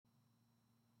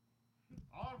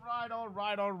All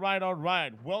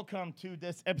right. Welcome to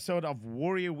this episode of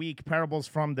Warrior Week Parables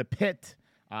from the Pit.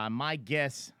 My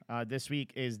guest this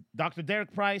week is Dr.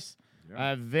 Derek Price,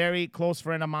 a very close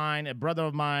friend of mine, a brother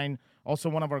of mine, also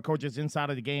one of our coaches inside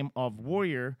of the game of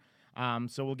Warrior.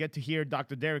 So we'll get to hear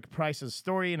Dr. Derek Price's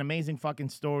story, an amazing fucking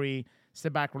story.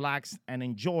 Sit back, relax, and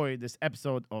enjoy this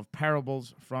episode of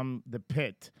Parables from the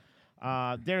Pit.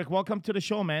 Derek, welcome to the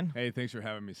show, man. Hey, thanks for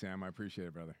having me, Sam. I appreciate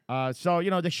it, brother.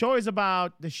 The show is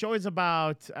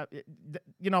about,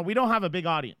 we don't have a big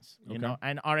audience,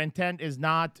 and our intent is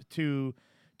not to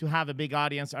have a big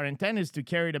audience. Our intent is to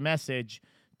carry the message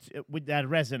that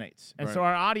resonates. And so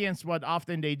our audience, what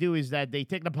often they do is that they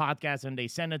take the podcast and they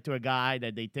send it to a guy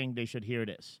that they think they should hear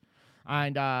this.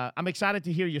 And I'm excited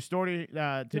to hear your story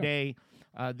today.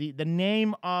 The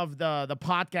name of the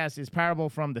podcast is Parable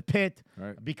from the Pit,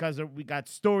 because we got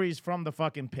stories from the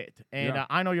fucking pit. And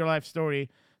I know your life story,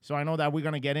 so I know that we're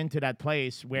going to get into that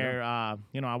place where,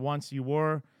 once you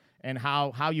were, and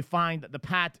how you find the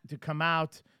path to come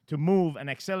out, to move and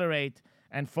accelerate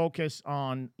and focus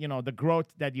on, the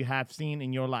growth that you have seen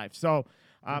in your life. So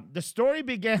the story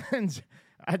begins...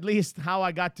 At least how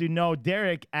I got to know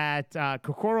Derek at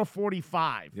Kokoro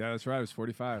 45. Yeah, that's right. I was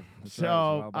 45.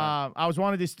 I was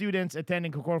one of the students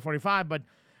attending Kokoro 45, but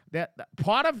that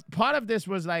part of this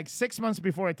was like 6 months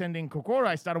before attending Kokoro.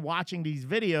 I started watching these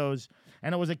videos,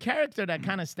 and it was a character that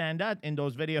kind of stand out in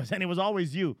those videos, and it was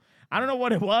always you. I don't know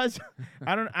what it was.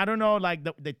 I don't know, like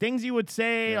the things you would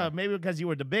say, or maybe because you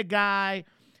were the big guy.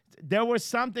 There was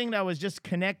something that was just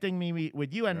connecting me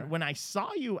with you, and when I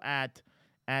saw you at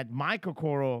my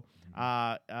Kokoro,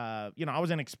 I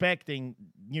wasn't expecting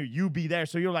you be there.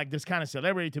 So you're like this kind of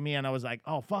celebrity to me, and I was like,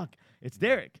 oh fuck, it's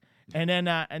Derek. And then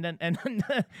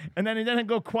it didn't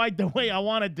go quite the way I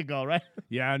wanted to go, right?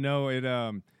 Yeah, no, it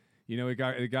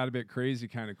got a bit crazy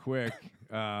kind of quick.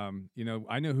 I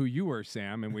know who you were,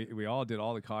 Sam, and we all did,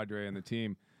 all the cadre and the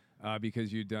team,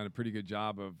 because you'd done a pretty good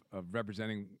job of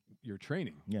representing your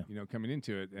training. Yeah, coming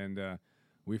into it, and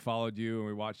we followed you and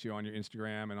we watched you on your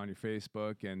Instagram and on your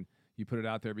Facebook, and you put it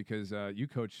out there because you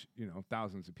coach,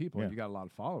 thousands of people, and you got a lot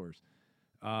of followers.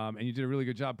 And you did a really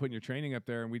good job putting your training up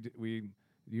there, and we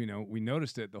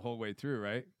noticed it the whole way through,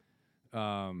 right?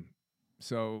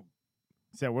 So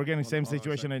we're getting the same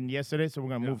situation in yesterday, so we're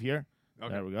gonna move here.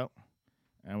 Okay. There we go,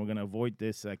 and we're gonna avoid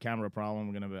this camera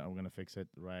problem. We're gonna fix it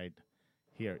right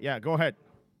here. Yeah, go ahead.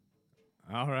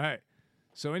 All right.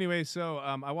 So anyway,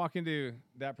 I walk into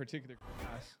that particular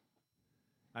class.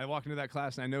 I walk into that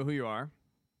class, and I know who you are,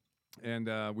 and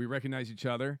we recognize each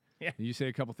other. Yeah. And you say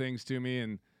a couple things to me,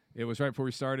 and it was right before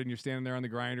we started, and you're standing there on the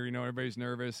grinder. Everybody's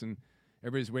nervous, and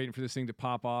everybody's waiting for this thing to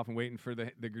pop off and waiting for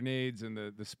the grenades and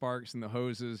the sparks and the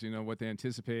hoses, what they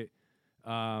anticipate.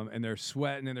 And they're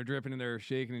sweating, and they're dripping, and they're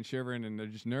shaking and shivering, and they're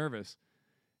just nervous.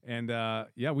 And,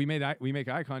 we make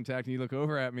eye contact, and you look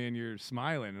over at me, and you're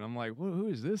smiling, and I'm like, well, who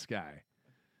is this guy?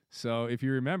 So if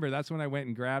you remember, that's when I went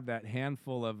and grabbed that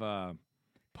handful of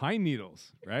pine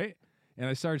needles, right? And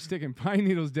I started sticking pine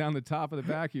needles down the top of the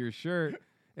back of your shirt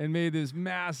and made this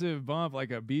massive bump like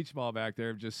a beach ball back there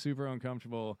of just super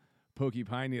uncomfortable, pokey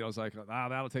pine needles. Like,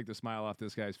 that'll take the smile off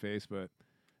this guy's face. But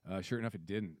sure enough, it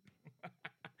didn't.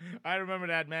 I remember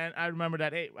that, man. I remember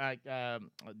that. Hey,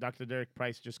 Dr. Derek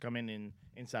Price just come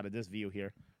inside of this view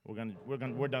here. We're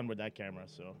done with that camera.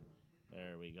 So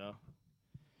there we go.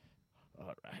 All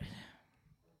right.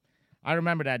 I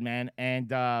remember that, man. And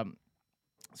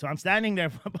so I'm standing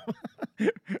there.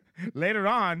 Later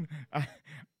on,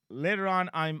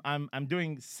 I'm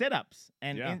doing sit-ups.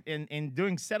 And in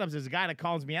doing sit-ups, there's a guy that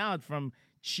calls me out from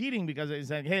cheating because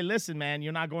he's like, hey, listen, man,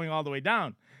 you're not going all the way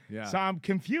down. Yeah. So I'm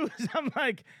confused. I'm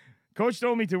like, coach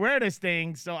told me to wear this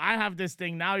thing, so I have this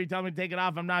thing. Now you tell me to take it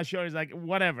off. I'm not sure. He's like,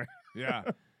 whatever. Yeah.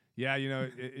 Yeah,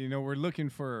 we're looking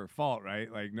for fault,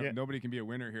 right? Like nobody can be a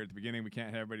winner here at the beginning. We can't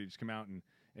have everybody just come out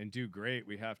and do great.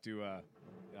 We have to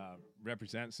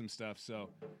represent some stuff. So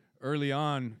early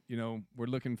on, we're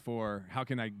looking for, how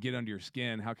can I get under your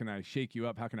skin? How can I shake you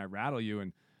up? How can I rattle you?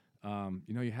 And,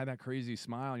 you had that crazy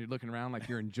smile, and you're looking around like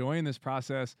you're enjoying this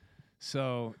process.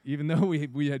 So even though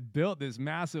we had built this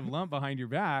massive lump behind your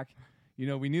back,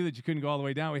 we knew that you couldn't go all the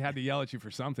way down. We had to yell at you for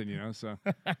something, So,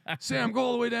 Sam, go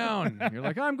all the way down. You're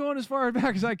like, I'm going as far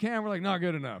back as I can. We're like, not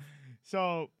good enough.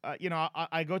 So,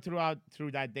 I go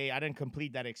through that day. I didn't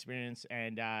complete that experience.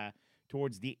 And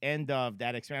towards the end of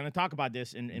that experience, I talk about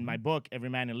this in my book, Every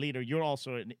Man a Leader. You're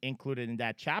also included in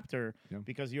that chapter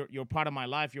because you're part of my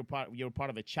life. You're part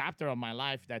of a chapter of my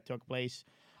life that took place.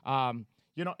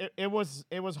 It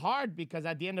was hard because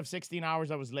at the end of 16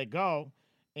 hours, I was let go.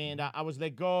 And I was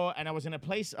let go, and I was in a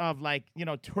place of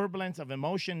turbulence of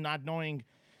emotion, not knowing,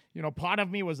 you know, part of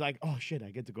me was like, oh shit,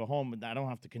 I get to go home and I don't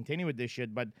have to continue with this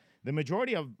shit. But the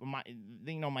majority of my,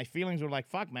 you know, my feelings were like,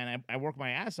 fuck, man, I worked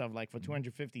my ass off like for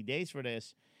 250 days for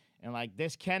this. And like,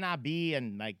 this cannot be.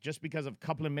 And like, just because of a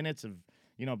couple of minutes of,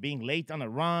 you know, being late on a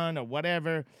run or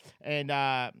whatever. And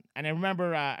I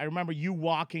remember you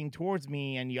walking towards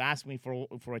me and you asked me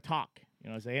for a talk. You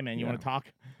know, say, hey man, you want to talk?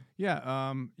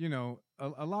 Yeah. You know,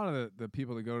 a lot of the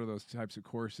people that go to those types of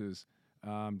courses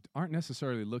aren't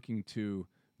necessarily looking to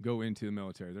go into the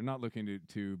military. They're not looking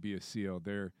to be a SEAL.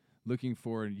 They're looking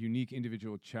for a unique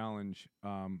individual challenge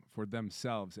for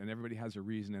themselves, and everybody has a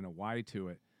reason and a why to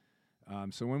it.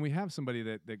 So when we have somebody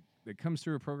that comes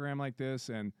through a program like this,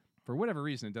 and for whatever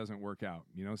reason it doesn't work out,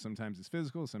 you know, sometimes it's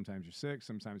physical, sometimes you're sick,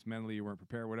 sometimes mentally you weren't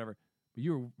prepared, whatever, but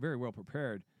you were very well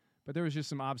prepared. But there was just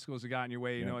some obstacles that got in your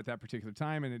way, you know, at that particular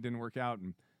time, and it didn't work out.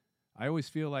 And I always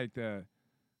feel like the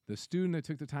student that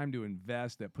took the time to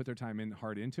invest, that put their time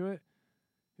hard into it,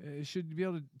 should be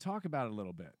able to talk about it a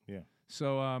little bit. Yeah.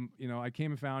 So, you know, I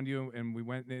came and found you, and we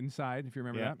went inside, if you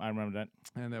remember that. Yeah, I remember that.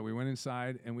 And we went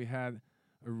inside, and we had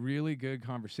a really good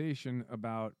conversation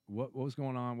about what was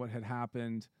going on, what had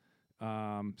happened,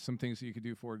 some things that you could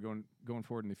do going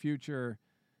forward in the future.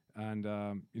 And,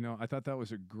 you know, I thought that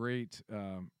was a great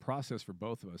process for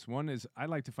both of us. One is I'd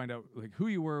like to find out like who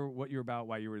you were, what you were about,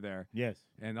 why you were there. Yes.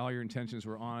 And all your intentions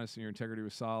were honest and your integrity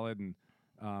was solid. And,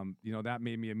 you know, that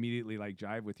made me immediately like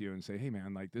jive with you and say, hey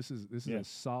man, like this is a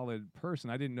solid person.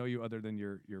 I didn't know you other than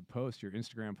your posts, your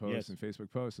Instagram posts and Facebook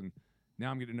posts. And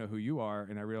now I'm getting to know who you are.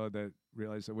 And I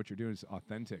realized that what you're doing is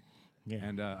authentic. Yeah.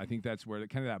 And I think that's where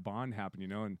kind of that bond happened, you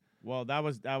know. And well, that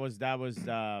was,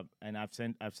 and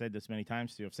I've said this many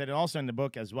times to you. I've said it also in the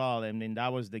book as well. I mean,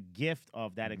 that was the gift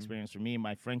of that experience for me,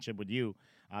 my friendship with you,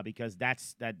 because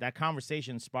that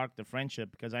conversation sparked the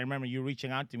friendship. Because I remember you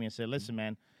reaching out to me and said, "Listen,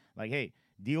 man, like, hey,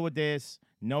 deal with this.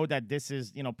 Know that this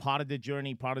is, you know, part of the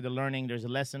journey, part of the learning. There's a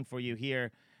lesson for you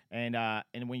here, and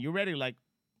when you're ready, like,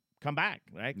 come back,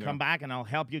 right? Yeah. Come back, and I'll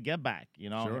help you get back. You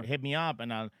know, sure. Hit me up,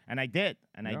 and I did,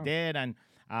 and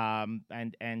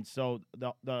so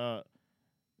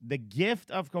the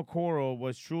gift of Kokoro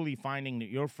was truly finding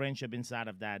your friendship inside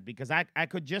of that, because I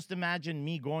could just imagine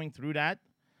me going through that,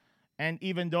 and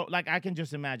even though, like, I can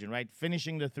just imagine, right,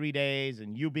 finishing the 3 days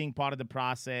and you being part of the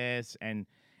process and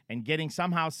getting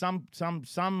somehow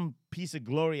some piece of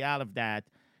glory out of that.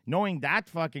 Knowing that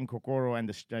fucking Kokoro and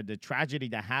the tragedy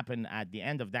that happened at the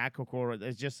end of that Kokoro,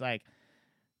 it's just like,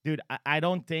 dude, I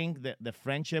don't think that the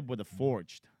friendship would have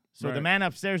forged. So right. The man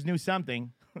upstairs knew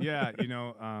something. Yeah, you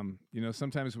know,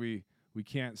 sometimes we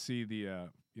can't see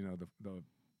the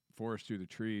forest through the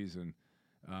trees, and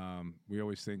we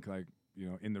always think like, you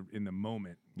know, in the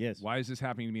moment. Yes. Why is this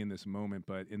happening to me in this moment?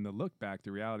 But in the look back,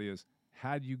 the reality is,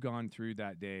 had you gone through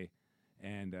that day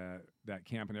and that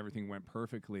camp and everything went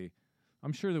perfectly,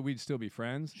 I'm sure that we'd still be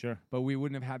friends. Sure. But we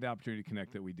wouldn't have had the opportunity to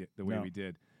connect that we did the way we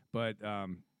did. But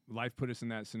life put us in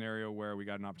that scenario where we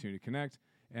got an opportunity to connect.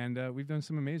 And we've done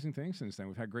some amazing things since then.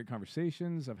 We've had great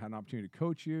conversations. I've had an opportunity to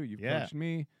coach you. You've coached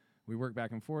me. We work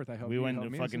back and forth. I help. We went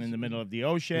fucking in the middle of the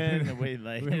ocean. We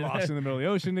lost in the middle of the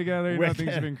ocean together. You know,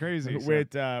 things have been crazy.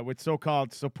 With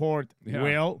so-called support,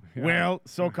 Will,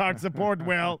 so-called support,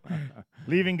 Will,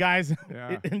 leaving guys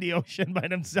in the ocean by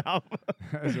themselves.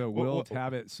 As a Will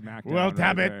Tabbitt smackdown. Will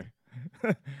Tabbitt.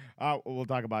 We'll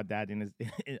talk about that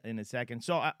in a second.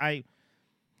 So I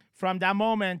from that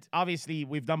moment, obviously,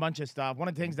 we've done a bunch of stuff. One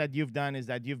of the things that you've done is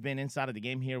that you've been inside of the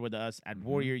game here with us at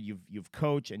Warrior. You've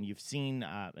coached and you've seen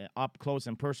up close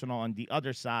and personal on the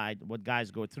other side what guys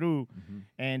go through.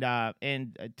 And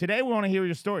today we want to hear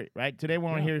your story, right? Today we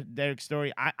want to hear Derek's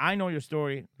story. I know your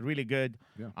story really good,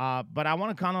 but I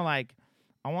want to kind of like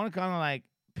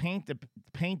paint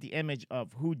the image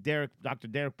of who Dr.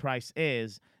 Derek Price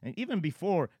is, and even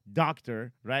before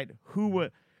Doctor, right?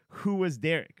 Who was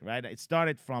Derek, right? It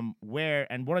started from where,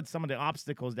 and what are some of the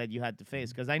obstacles that you had to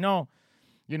face? Because I know,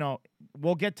 you know,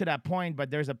 we'll get to that point,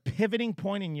 but there's a pivoting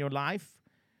point in your life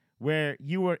where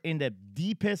you were in the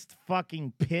deepest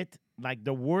fucking pit, like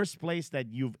the worst place that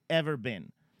you've ever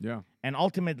been. Yeah. And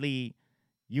ultimately,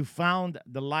 you found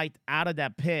the light out of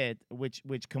that pit, which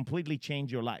completely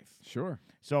changed your life. Sure.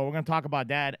 So we're going to talk about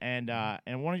that, and why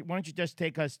don't you just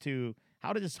take us to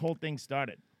how did this whole thing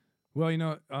started? Well, you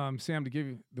know, Sam, to give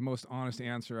you the most honest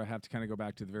answer, I have to kind of go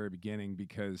back to the very beginning,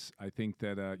 because I think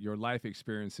that your life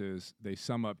experiences, they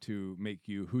sum up to make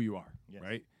you who you are,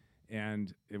 right?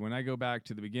 And when I go back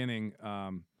to the beginning,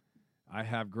 I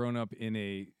have grown up in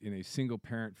a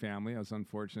single-parent family. I was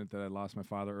unfortunate that I lost my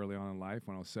father early on in life.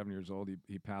 When I was 7 years old,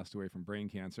 he passed away from brain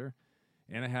cancer.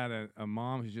 And I had a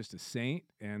mom who's just a saint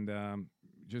and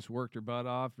just worked her butt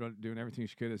off, doing everything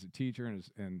she could as a teacher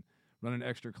and running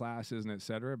extra classes and et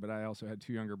cetera. But I also had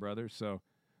 2 younger brothers. So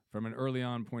from an early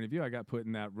on point of view, I got put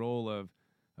in that role of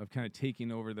kind of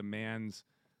taking over the man's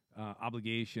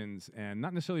obligations and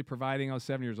not necessarily providing. I was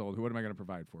 7 years old. What am I going to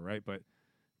provide for, right? But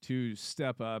to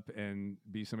step up and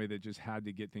be somebody that just had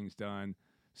to get things done,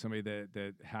 somebody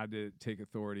that had to take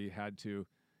authority, had to,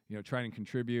 try and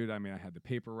contribute. I mean, I had the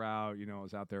paper route. I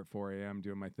was out there at 4 a.m.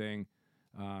 doing my thing,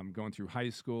 going through high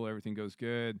school. Everything goes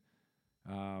good.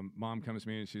 Mom comes to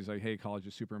me and she's like, "Hey, college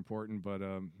is super important, but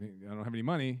I don't have any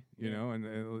money, and I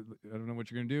don't know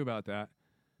what you're going to do about that."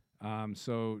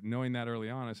 So knowing that early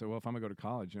on, I said, well, if I'm going to go to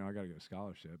college, I got to get a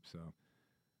scholarship. So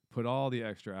put all the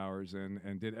extra hours in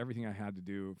and did everything I had to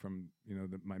do from,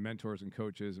 my mentors and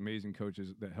coaches, amazing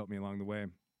coaches that helped me along the way.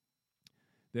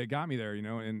 They got me there,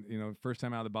 and, first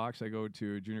time out of the box, I go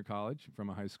to junior college from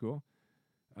a high school.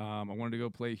 I wanted to go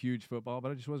play huge football,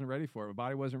 but I just wasn't ready for it. My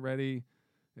body wasn't ready.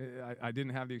 I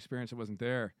didn't have the experience. It wasn't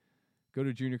there. Go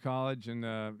to junior college and,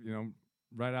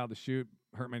 right out of the chute,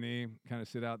 hurt my knee, kind of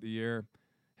sit out the year,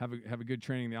 have a good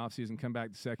training in the offseason, come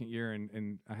back the second year.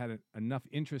 And I had enough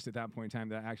interest at that point in time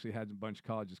that I actually had a bunch of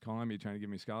colleges calling me, trying to give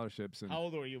me scholarships. And how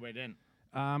old were you by then?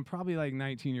 Probably like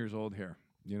 19 years old here.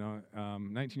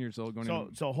 19 years old going.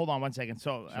 So hold on one second.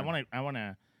 So sure. I want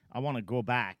to go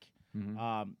back.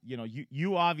 Mm-hmm.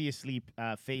 You obviously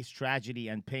faced tragedy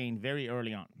and pain very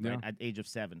early on, right? At age of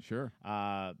 7. Sure.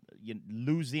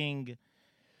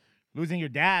 Losing your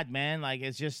dad, man. Like,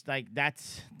 it's just like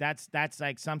that's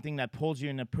like something that pulls you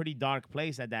in a pretty dark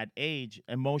place at that age,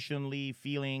 emotionally,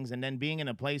 feelings, and then being in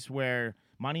a place where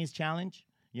money is challenged,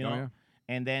 Oh, yeah.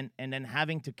 and then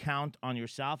having to count on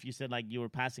yourself. You said like you were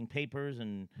passing papers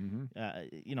and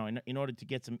in order to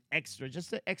get some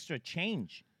extra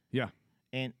change. Yeah.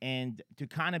 And to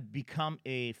kind of become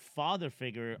a father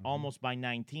figure almost by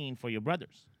 19 for your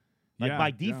brothers, like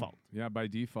by default. Yeah, by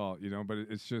default, but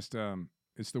it's just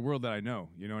it's the world that I know,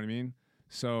 you know what I mean?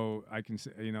 So I can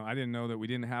say, I didn't know that we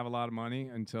didn't have a lot of money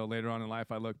until later on in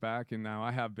life. I look back and now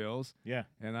I have bills. Yeah.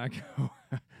 And I go,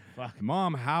 fuck,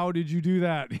 Mom, how did you do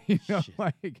that?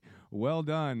 Like, well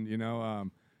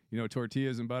done.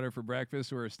 Tortillas and butter for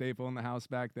breakfast were a staple in the house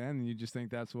back then. And you just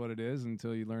think that's what it is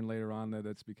until you learn later on that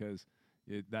it's because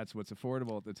that's what's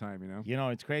affordable at the time,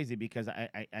 it's crazy because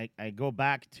I go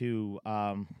back to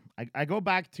I go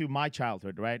back to my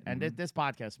childhood, right? And this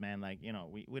podcast, man, like,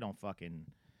 we don't fucking,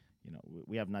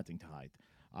 we have nothing to hide.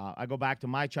 I go back to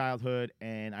my childhood,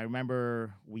 and I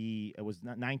remember it was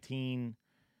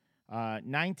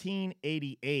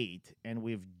 1988, and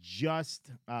we've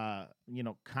just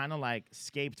kind of like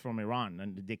escaped from Iran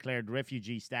and declared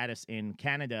refugee status in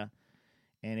Canada.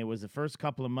 And it was the first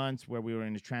couple of months where we were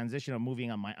in the transition of moving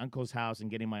on my uncle's house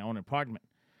and getting my own apartment.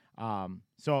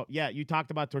 So yeah, you talked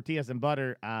about tortillas and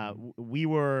butter. Us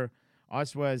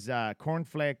was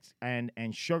cornflakes and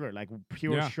sugar, like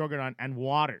pure sugar and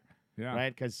water, right?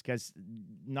 Because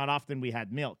not often we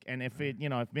had milk. And if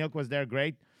if milk was there,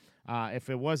 great.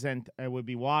 If it wasn't, it would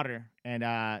be water. And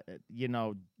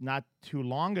not too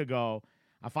long ago,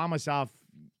 I found myself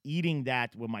eating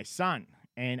that with my son.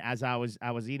 And as I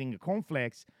was eating the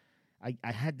cornflakes, I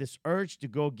had this urge to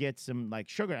go get some like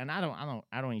sugar, and I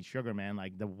don't eat sugar, man.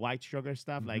 Like the white sugar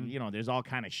stuff, like there's all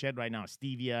kind of shit right now,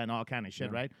 stevia and all kind of shit,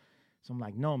 right? So I'm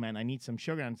like, no, man, I need some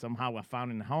sugar, and somehow I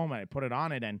found it at home, and I put it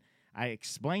on it, and I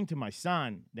explained to my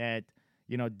son that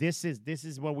this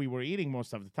is what we were eating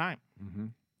most of the time,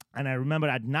 and I remember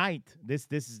at night this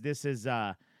is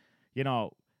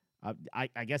I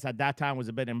guess at that time was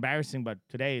a bit embarrassing, but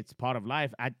today it's part of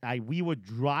life. We would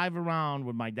drive around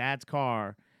with my dad's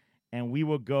car, and we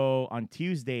would go on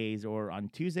Tuesdays or on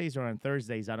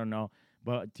Thursdays, I don't know.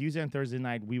 But Tuesday and Thursday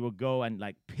night, we would go and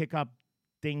like pick up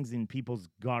things in people's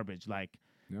garbage, like,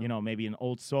 maybe an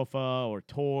old sofa or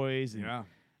toys.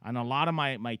 And a lot of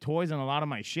my toys and a lot of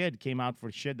my shit came out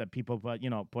for shit that people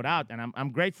put out. And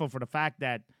I'm grateful for the fact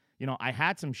that, I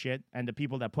had some shit and the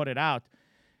people that put it out.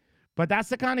 But that's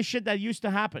the kind of shit that used to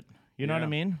happen. You know what I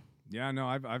mean? Yeah, no,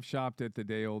 I've shopped at the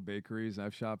day-old bakeries.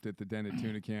 I've shopped at the dented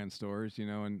tuna can stores,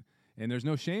 and there's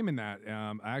no shame in that.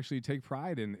 I actually take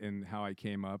pride in how I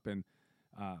came up. And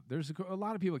there's a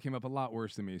lot of people came up a lot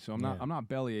worse than me. So I'm not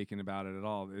belly aching about it at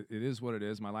all. It is what it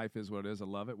is. My life is what it is. I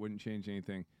love it. Wouldn't change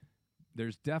anything.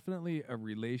 There's definitely a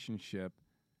relationship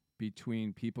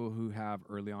between people who have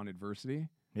early on adversity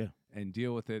and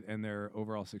deal with it and their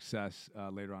overall success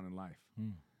later on in life.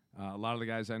 A lot of the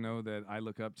guys I know that I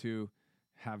look up to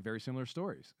have very similar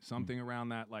stories. Something around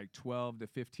that, like 12 to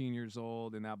 15 years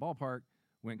old in that ballpark,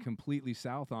 went completely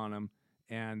south on them,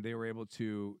 and they were able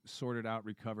to sort it out,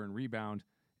 recover, and rebound,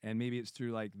 And maybe it's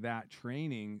through like that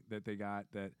training that they got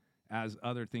that as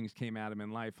other things came at them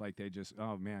in life, like they just,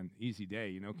 oh man, easy day,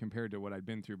 you know, compared to what I'd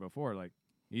been through before, like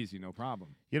easy, no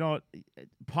problem. You know,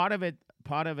 part of it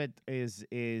is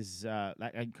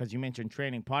like, because you mentioned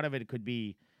training. Part of it could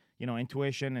be, you know,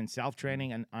 intuition and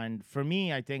self-training, and for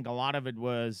me, I think a lot of it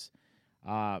was,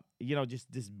 you know,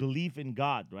 just this belief in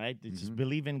God, right? It's just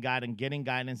believe in God and getting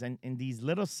guidance, and these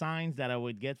little signs that I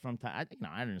would get from time. You know,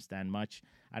 I don't understand much.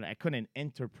 I couldn't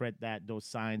interpret those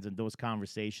signs and those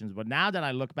conversations. But now that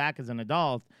I look back as an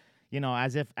adult, you know,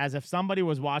 as if somebody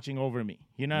was watching over me.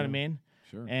 You know what I mean?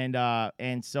 Sure.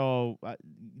 And so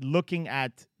looking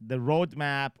at the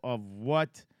roadmap of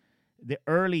what the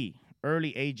early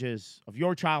ages of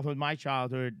your childhood, my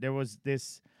childhood, there was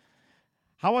this.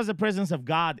 How was the presence of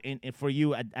God in for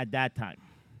you at that time?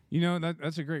 You know,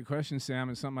 that's a great question, Sam.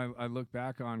 It's something I look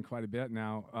back on quite a bit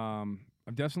now.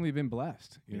 I've definitely been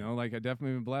blessed, you know, like I've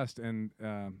definitely been blessed, and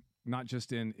not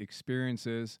just in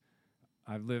experiences.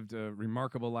 I've lived a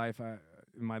remarkable life.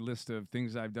 My list of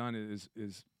things I've done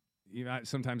is you know,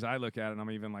 sometimes I look at it and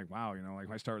I'm even like, wow, you know, like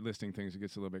if I start listing things, it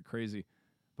gets a little bit crazy.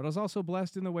 But I was also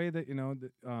blessed in the way that, you know,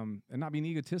 and not being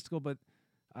egotistical, but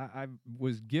I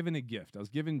was given a gift. I was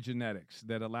given genetics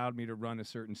that allowed me to run a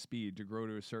certain speed, to grow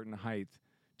to a certain height,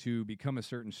 to become a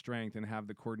certain strength, and have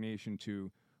the coordination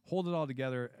to hold it all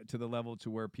together to the level to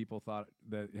where people thought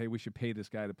that, hey, we should pay this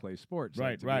guy to play sports,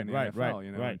 right, like to be in the NFL,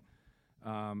 you know? Right.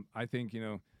 I think, you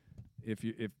know, if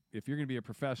you're going to be a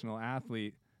professional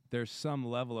athlete, there's some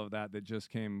level of that just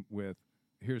came with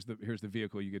here's the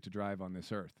vehicle you get to drive on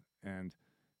this earth, and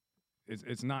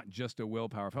it's not just a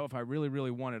willpower. If I really,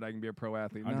 really want it, I can be a pro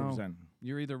athlete. 100%. No,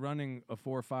 you're either running a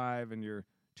 4.5 and you're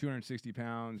 260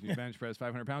 pounds, you bench press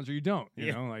 500 pounds, or you don't.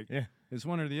 You know, like it's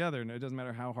one or the other, and it doesn't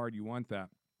matter how hard you want that.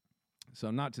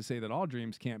 So not to say that all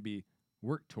dreams can't be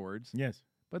worked towards. Yes.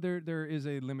 But there is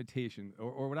a limitation,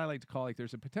 or what I like to call, like,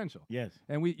 there's a potential. Yes.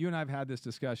 And you and I have had this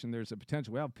discussion. There's a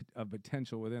potential. We have a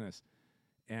potential within us,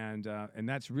 and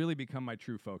that's really become my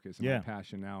true focus and my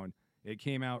passion now. And it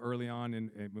came out early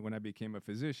on when I became a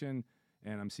physician,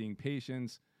 and I'm seeing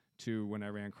patients, to when I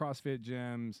ran CrossFit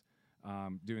gyms,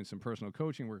 doing some personal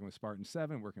coaching, working with Spartan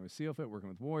 7, working with SEALFIT, working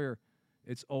with Warrior.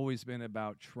 It's always been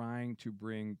about trying to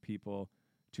bring people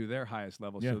to their highest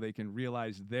level so they can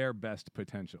realize their best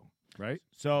potential. Right?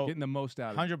 So getting the most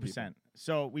out of 100%.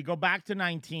 So we go back to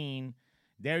 19.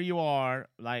 There you are,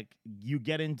 like you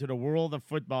get into the world of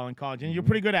football in college, and you're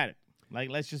pretty good at it. Like,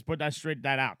 let's just put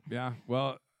that out. Yeah.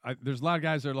 Well, there's a lot of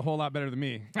guys that are a whole lot better than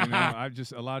me. You know,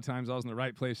 a lot of times I was in the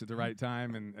right place at the right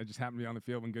time, and I just happened to be on the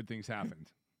field when good things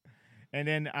happened. And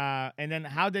then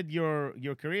how did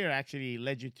your career actually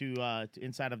led you to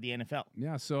inside of the NFL?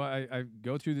 Yeah, so I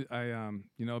go through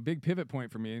you know, a big pivot point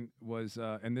for me was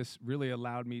and this really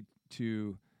allowed me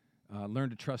to learn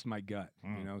to trust my gut.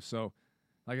 You know, so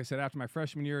like I said, after my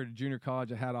freshman year at junior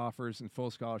college, I had offers and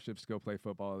full scholarships to go play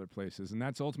football other places, and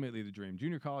that's ultimately the dream.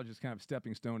 Junior college is kind of a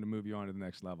stepping stone to move you on to the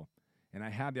next level, and I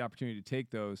had the opportunity to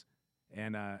take those,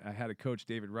 and I had a coach,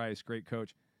 David Rice, great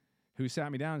coach, who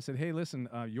sat me down and said, hey, listen,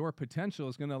 your potential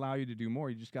is going to allow you to do more.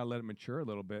 You just got to let it mature a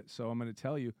little bit. So I'm going to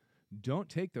tell you, don't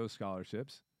take those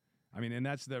scholarships. I mean, and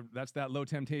that's that low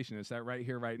temptation. It's that right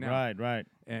here, right now. Right.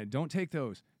 And don't take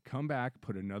those. Come back,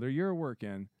 put another year of work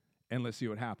in, and let's see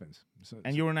what happens.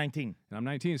 You were 19. And I'm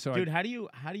 19. So dude, how do you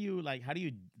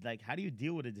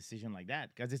deal with a decision like that?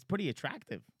 Because it's pretty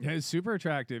attractive. Yeah, it's super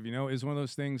attractive. You know, it's one of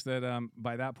those things that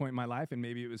by that point in my life, and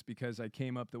maybe it was because I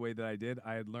came up the way that I did,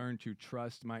 I had learned to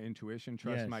trust my intuition,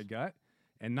 trust my gut,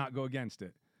 and not go against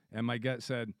it. And my gut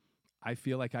said, I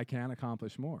feel like I can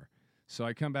accomplish more. So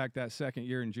I come back that second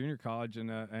year in junior college and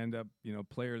end up, you know,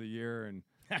 player of the year and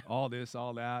all this,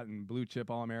 all that, and blue chip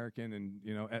All-American and,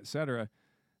 you know, et cetera.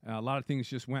 A lot of things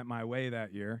just went my way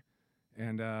that year.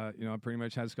 And, you know, I pretty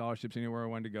much had scholarships anywhere I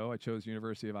wanted to go. I chose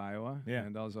University of Iowa.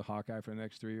 And I was a Hawkeye for the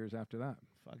next 3 years after that.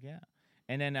 Fuck yeah.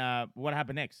 And then what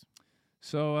happened next?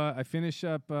 So I finished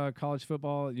up college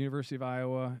football at University of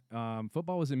Iowa.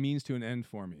 Football was a means to an end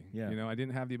for me. You know, I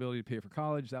didn't have the ability to pay for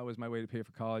college. That was my way to pay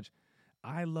for college.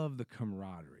 I love the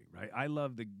camaraderie, right? I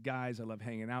love the guys. I love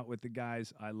hanging out with the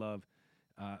guys. I love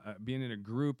being in a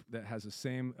group that has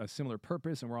a similar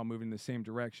purpose, and we're all moving in the same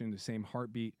direction, the same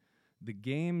heartbeat. The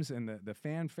games and the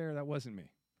fanfare, that wasn't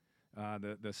me.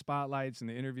 The spotlights and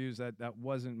the interviews, that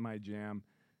wasn't my jam.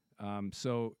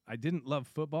 So I didn't love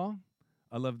football.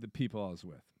 I loved the people I was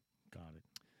with. Got it.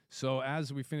 So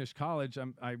as we finished college,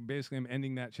 I basically am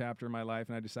ending that chapter in my life,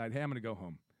 and I decided, hey, I'm going to go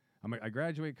home. I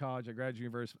graduate college. I graduate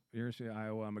University of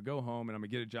Iowa. I'm going to go home, and I'm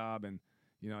going to get a job, and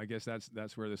you know, I guess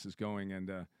that's where this is going.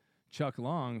 And Chuck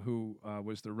Long, who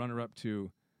was the runner-up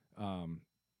to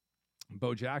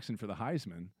Bo Jackson for the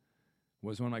Heisman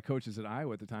was one of my coaches at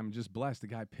Iowa at the time, and just blessed. The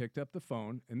guy picked up the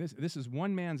phone, and this is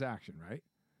one man's action, right?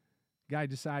 Guy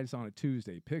decides on a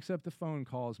Tuesday, picks up the phone,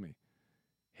 calls me.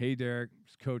 Hey, Derek,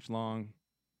 it's Coach Long.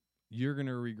 You're going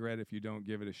to regret if you don't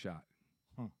give it a shot.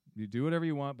 You do whatever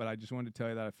you want, but I just wanted to tell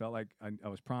you that. I felt like I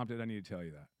was prompted. I need to tell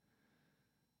you that.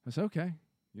 I said, okay.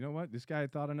 You know what? This guy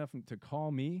thought enough to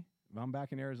call me. If I'm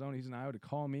back in Arizona, he's in Iowa, to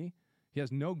call me. He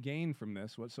has no gain from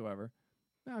this whatsoever.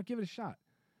 No, I'll give it a shot.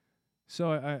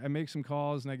 So I make some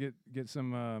calls, and I get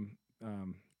some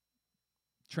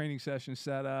training sessions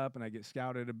set up, and I get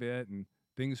scouted a bit, and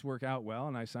things work out well,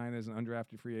 and I sign as an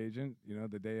undrafted free agent,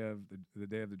 the day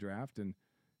of the draft, and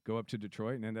go up to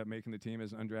Detroit and end up making the team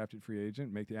as an undrafted free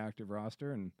agent, make the active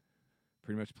roster, and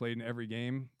pretty much played in every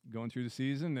game going through the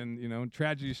season. And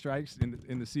tragedy strikes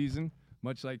in the season,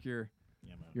 much like your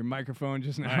microphone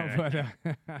just now. Right.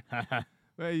 But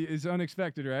well, it's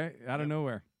unexpected, right? Out of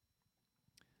nowhere.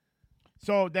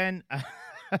 So then,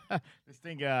 this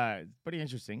thing is pretty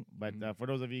interesting. But for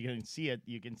those of you who can see it,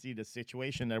 you can see the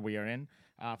situation that we are in.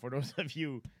 For those of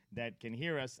you that can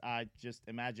hear us, just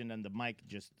imagine and the mic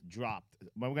just dropped.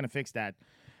 But we're going to fix that.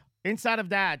 Inside of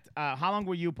that, how long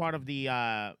were you part of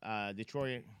the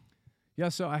Detroit? Yeah,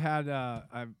 so I had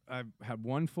I've had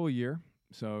 1 full year.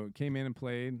 So came in and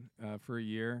played for a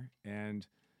year. And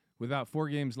with about 4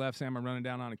 games left, Sam, I'm running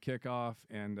down on a kickoff.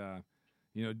 And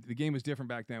the game was different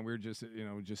back then. We were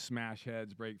just smash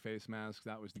heads, break face masks.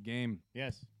 That was the game.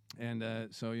 Yes. And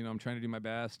so I'm trying to do my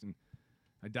best, and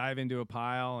I dive into a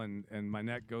pile, and my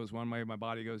neck goes one way, my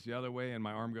body goes the other way, and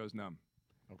my arm goes numb.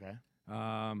 Okay.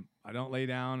 I don't lay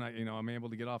down. I'm able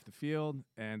to get off the field,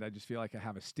 and I just feel like I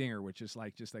have a stinger, which is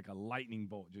just like a lightning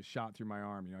bolt just shot through my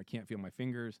arm. I can't feel my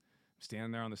fingers. I'm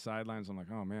standing there on the sidelines. I'm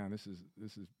like, oh man, this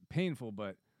is painful,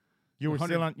 but. You were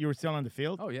still on the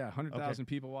field? Oh yeah, 100,000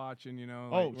 people watching. We're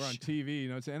on TV.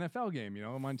 It's an NFL game.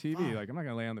 I'm on TV. I'm not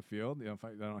gonna lay on the field. If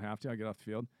I don't have to, I get off the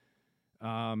field.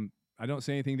 I don't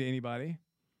say anything to anybody,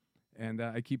 and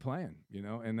I keep playing.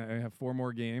 And I have 4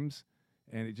 more games,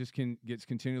 and it just gets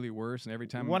continually worse. And every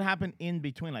time. What happened in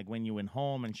between, like when you went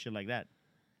home and shit like that?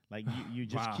 Like you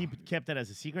just kept it as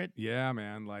a secret? Yeah,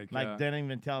 man. Like didn't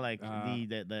even tell the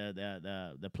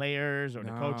players or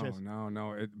the coaches.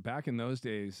 No. Back in those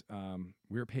days,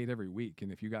 we were paid every week,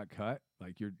 and if you got cut,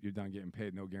 you're done getting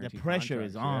paid. No guarantee. The pressure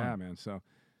contracts. is on. Yeah, man.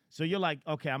 So you're like,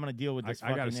 okay, I'm gonna deal with this.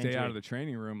 I got to stay out of the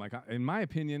training room. In my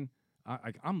opinion,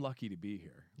 I'm lucky to be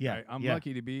here. Yeah, right? I'm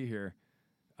lucky to be here.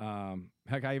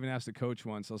 Heck, I even asked the coach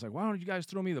once. I was like, why don't you guys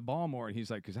throw me the ball more? And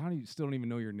he's like, because I still don't even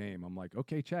know your name. I'm like,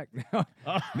 okay, check.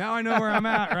 Now I know where I'm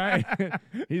at, right?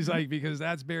 He's like, because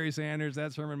that's Barry Sanders,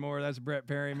 that's Herman Moore, that's Brett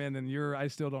Perryman, and I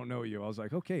still don't know you. I was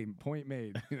like, okay, point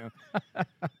made.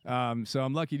 So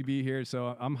I'm lucky to be here.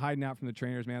 So I'm hiding out from the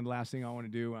trainers, man. The last thing I want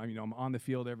to do, I'm on the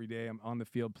field every day. I'm on the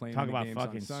field playing Talk the about games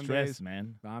fucking on Sundays. stress,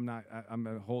 man. I'm not. I'm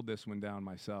gonna hold this one down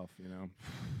myself.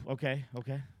 Okay.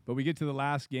 But we get to the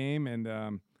last game,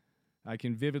 and I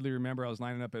can vividly remember I was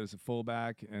lining up as a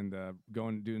fullback and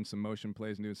doing some motion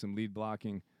plays and doing some lead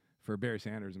blocking for Barry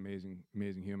Sanders, amazing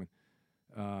human,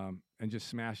 and just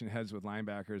smashing heads with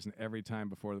linebackers. And every time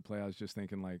before the play, I was just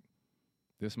thinking,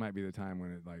 this might be the time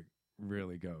when it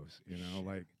really goes.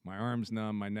 My arm's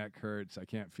numb, my neck hurts, I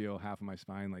can't feel half of my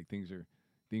spine. Things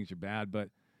are bad. But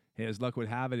hey, as luck would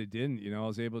have it, it didn't. I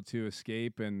was able to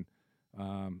escape and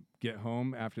get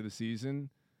home after the season.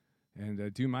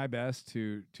 And do my best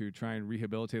to try and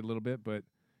rehabilitate a little bit. But,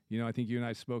 I think you and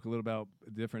I spoke a little about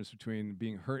the difference between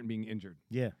being hurt and being injured.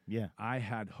 Yeah. I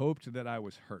had hoped that I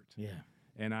was hurt. Yeah.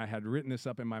 And I had written this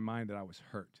up in my mind that I was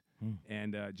hurt.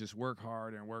 And just work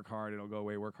hard, it'll go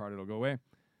away, work hard, it'll go away.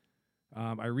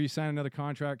 I re-signed another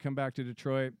contract, come back to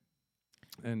Detroit,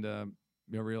 and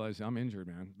realize I'm injured,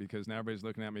 man, because now everybody's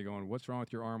looking at me going, what's wrong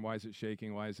with your arm? Why is it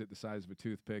shaking? Why is it the size of a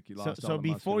toothpick? You lost all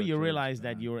the before you realized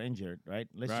that you were injured, right?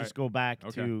 Let's just go back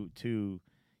to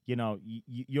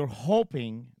you're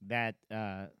hoping that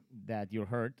you're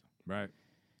hurt. Right.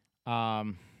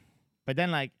 But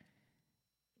then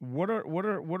what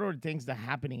are things that are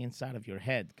happening inside of your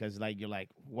head? Because you're like,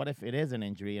 what if it is an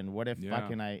injury, and what if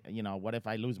what if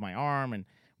I lose my arm, and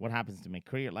what happens to my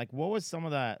career? What was some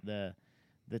of the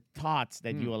thoughts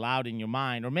that you allowed in your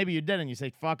mind, or maybe you didn't? You say,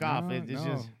 "Fuck off."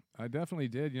 I definitely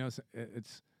did.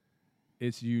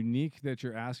 It's unique that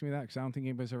you're asking me that, because I don't think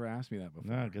anybody's ever asked me that before.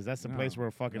 No, because that's the place where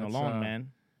we're fucking alone,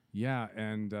 man. Yeah,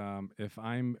 and if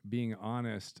I'm being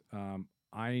honest,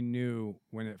 I knew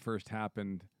when it first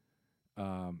happened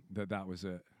that was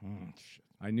it. Shit.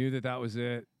 I knew that was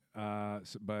it,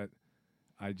 but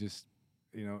I just,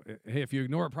 hey, if you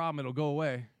ignore a problem, it'll go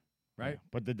away. Right? Yeah.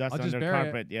 Put the dust I'll under the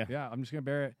carpet. Yeah. Yeah, I'm just going to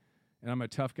bear it. and I'm a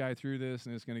tough guy through this,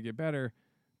 and it's going to get better.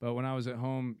 But when I was at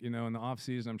home, in the off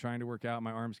season, I'm trying to work out.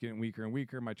 My arm's getting weaker and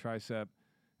weaker. My tricep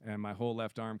and my whole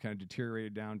left arm kind of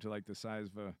deteriorated down to like the size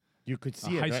of a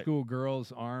high school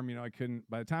girl's arm. I couldn't.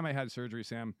 By the time I had surgery,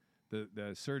 Sam,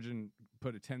 the surgeon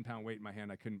put a 10-pound weight in my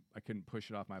hand. I couldn't push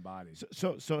it off my body.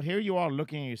 So here you are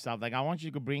looking at yourself. Like, I want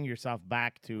you to bring yourself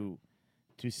back to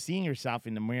seeing yourself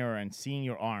in the mirror and seeing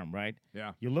your arm, right?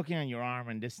 Yeah. You're looking at your arm,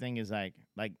 and this thing is like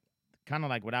kind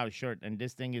of like without a shirt, and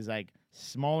this thing is like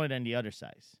smaller than the other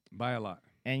size. By a lot.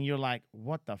 And you're like,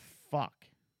 what the fuck?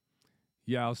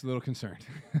 Yeah, I was a little concerned.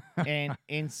 And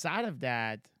inside of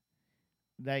that,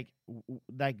 like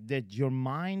did your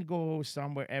mind go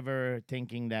somewhere ever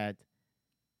thinking that,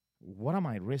 what am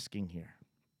I risking here?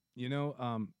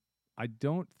 I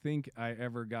don't think I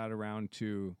ever got around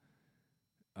to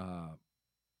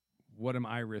what am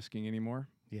I risking anymore?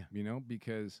 Yeah.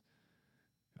 Because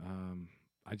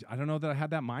I don't know that I had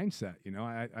that mindset.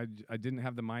 I didn't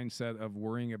have the mindset of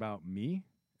worrying about me.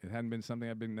 It hadn't been something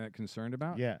I've been that concerned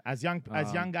about. Yeah, as young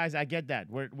guys, I get that.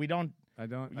 We don't. I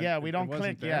don't. Yeah, we don't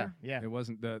click. There. Yeah. It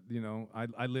wasn't that.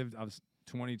 I was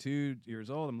 22 years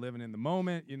old. I'm living in the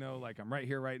moment. Like I'm right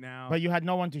here, right now. But you had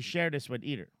no one to share this with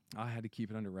either. I had to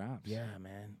keep it under wraps. Yeah,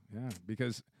 man. Yeah,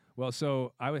 because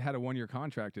so I had a 1-year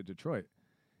contract at Detroit,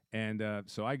 and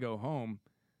so I go home,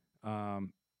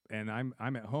 and I'm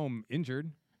at home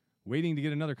injured, waiting to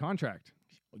get another contract.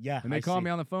 Yeah, and they called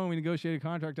me on the phone. We negotiated a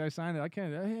contract. I signed it. I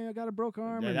can't. Hey, I got a broke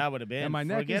arm. Yeah, that would have been. And my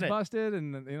neck is busted,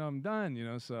 and I'm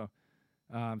done. So,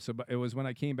 but it was when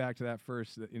I came back to that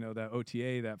first, that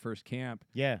OTA, that first camp.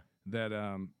 Yeah. That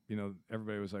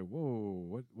everybody was like,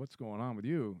 whoa, what's going on with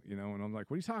you? And I'm like,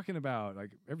 what are you talking about?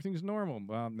 Like everything's normal.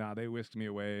 Well, they whisked me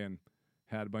away and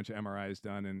had a bunch of MRIs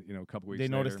done, and a couple weeks. They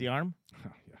later, noticed the arm.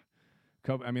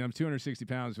 Yeah. I'm 260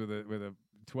 pounds with a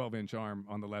 12-inch arm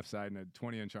on the left side and a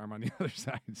 20-inch arm on the other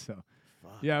side. So,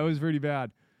 yeah, it was pretty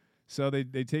bad. So they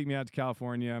take me out to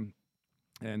California,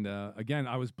 and again,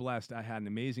 I was blessed. I had an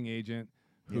amazing agent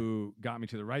who got me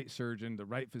to the right surgeon, the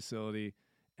right facility,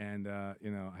 and I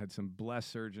had some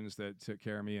blessed surgeons that took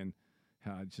care of me. And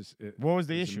what was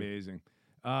the issue? Amazing.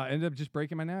 Ended up just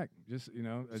breaking my neck.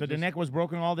 So the neck was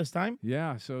broken all this time?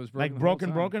 Yeah. So it was broken.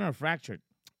 Like broken or fractured?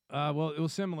 Well, it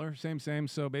was similar, same.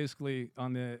 So basically,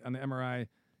 on the MRI,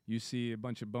 you see a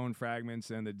bunch of bone fragments,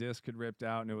 and the disc had ripped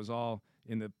out, and it was all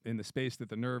in the space that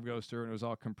the nerve goes through, and it was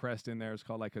all compressed in there. It's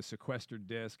called like a sequestered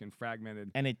disc and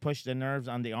fragmented. And it pushed the nerves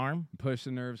on the arm. Pushed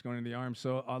the nerves going into the arm.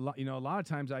 So a lot of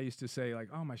times I used to say like,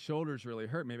 oh, my shoulders really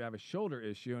hurt. Maybe I have a shoulder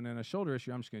issue, and then a shoulder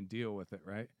issue, I'm just going to deal with it,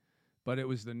 right? But it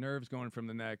was the nerves going from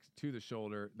the neck to the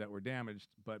shoulder that were damaged,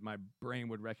 but my brain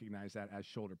would recognize that as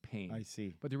shoulder pain. I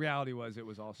see. But the reality was it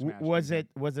was all smashed.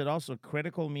 Was it also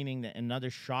critical, meaning that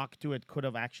another shock to it could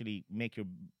have actually make your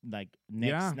neck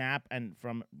snap, and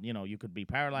from you could be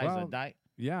paralyzed or die?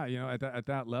 Yeah, at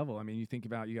that level. I mean, you think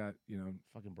about, you got,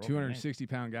 fucking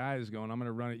 260-pound guys going, I'm going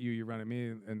to run at you, you run at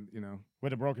me, and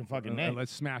with a broken fucking neck.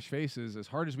 Let's smash faces as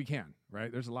hard as we can,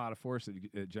 right? There's a lot of force that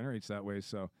it generates that way,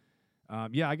 so...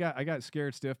 I got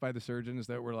scared stiff by the surgeons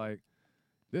that were like,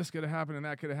 this could have happened and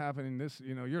that could have happened, and this,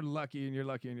 you're lucky and you're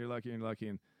lucky and you're lucky and you're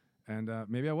lucky, and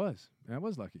maybe I was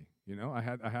lucky. I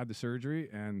had the surgery,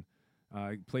 and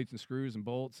plates and screws and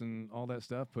bolts and all that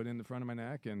stuff put in the front of my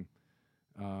neck, and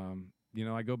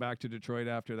I go back to Detroit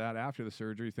after the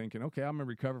surgery, thinking, okay, I'm gonna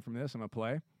recover from this, I'm gonna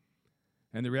play,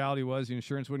 and the reality was the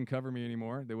insurance wouldn't cover me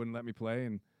anymore. They wouldn't let me play,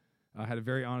 and I had a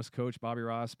very honest coach, Bobby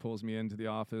Ross, pulls me into the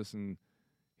office, and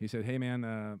he said, hey, man,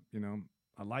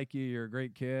 I like you. You're a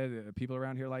great kid. People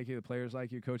around here like you. The players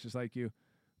like you. Coaches like you.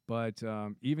 But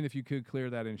even if you could clear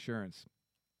that insurance,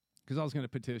 because I was going to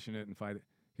petition it and fight it,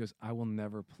 he goes, I will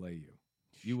never play you.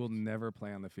 You will never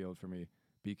play on the field for me,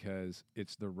 because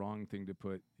it's the wrong thing to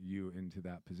put you into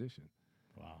that position.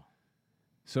 Wow.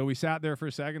 So we sat there for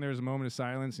a second. There was a moment of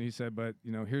silence, and he said, but,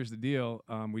 here's the deal.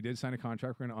 We did sign a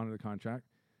contract. We're going to honor the contract.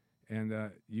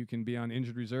 And you can be on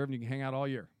injured reserve, and you can hang out all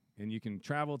year. And you can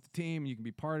travel with the team, and you can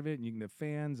be part of it, and you can have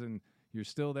fans, and you're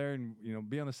still there, and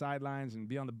be on the sidelines and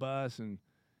be on the bus and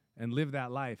live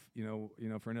that life,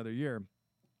 for another year.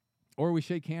 Or we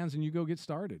shake hands and you go get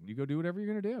started. You go do whatever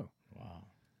you're going to do. Wow.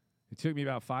 It took me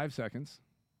about 5 seconds.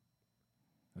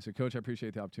 I said, Coach, I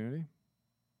appreciate the opportunity.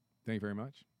 Thank you very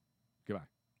much. Goodbye.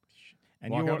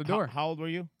 And walk out the door. How old were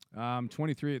you?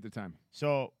 23 at the time.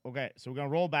 So we're gonna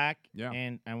roll back. Yeah.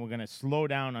 And we're gonna slow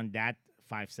down on that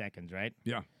 5 seconds, right?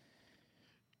 Yeah.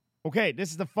 Okay, this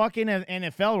is the fucking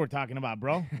NFL we're talking about,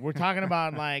 bro. We're talking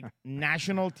about like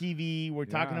national TV. We're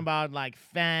talking about like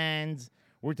fans.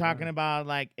 We're talking about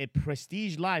like a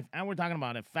prestige life, and we're talking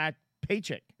about a fat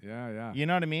paycheck. Yeah. You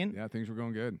know what I mean? Yeah, things were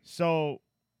going good. So,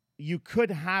 you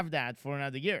could have that for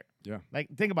another year. Yeah. Like,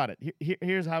 think about it.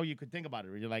 Here's how you could think about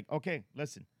it. You're like, okay,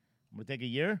 listen, I'm going to take a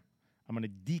year. I'm going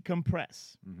to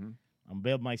decompress. Mm-hmm. I'm going to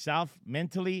build myself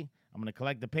mentally. I'm going to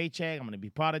collect the paycheck. I'm going to be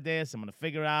part of this. I'm going to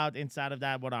figure out inside of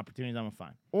that what opportunities I'm going to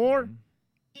find. Or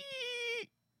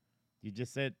you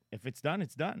just said, if it's done,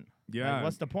 it's done. Yeah. Like,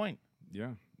 what's the point?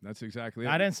 Yeah, that's exactly it.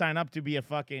 I didn't sign up to be a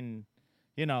fucking,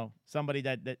 somebody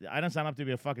that I didn't sign up to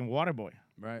be a fucking water boy.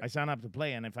 Right. I signed up to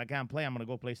play, and if I can't play, I'm going to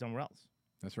go play somewhere else.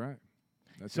 That's right.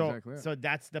 That's exactly it. So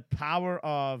that's the power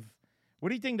of, where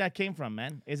do you think that came from,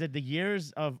 man? Is it the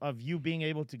years of you being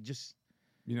able to just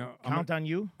count on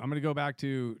you? I'm going to go back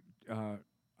to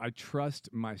I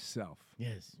trust myself.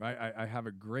 Yes. Right? I have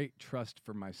a great trust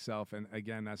for myself. And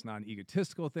again, that's not an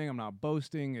egotistical thing. I'm not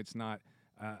boasting. It's not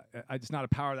a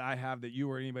power that I have that you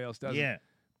or anybody else doesn't. Yeah.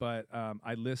 But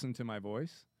I listen to my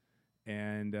voice.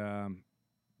 And,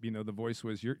 the voice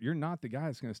was, you're not the guy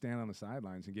that's going to stand on the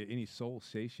sidelines and get any soul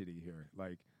satiety here.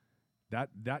 Like,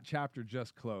 that chapter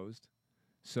just closed.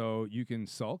 So you can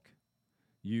sulk.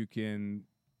 You can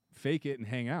fake it and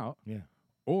hang out. Yeah.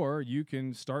 Or you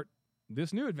can start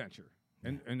this new adventure.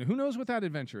 And who knows what that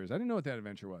adventure is? I didn't know what that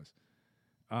adventure was.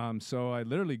 So I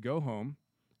literally go home,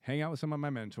 hang out with some of my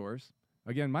mentors.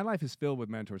 Again, my life is filled with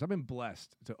mentors. I've been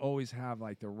blessed to always have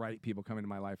like the right people come into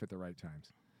my life at the right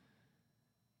times.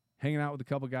 Hanging out with a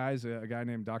couple guys, a guy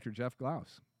named Dr. Jeff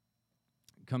Glaus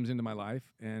comes into my life,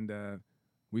 and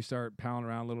we start pounding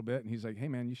around a little bit. And he's like, "Hey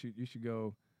man, you should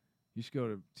go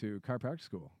to chiropractic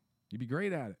school. You'd be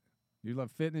great at it. You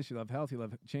love fitness, you love health, you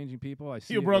love changing people. I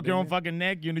see you broke your own fucking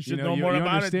neck. You should know more you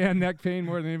about it. You understand neck pain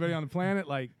more than anybody on the planet.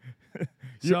 Like,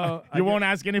 so you won't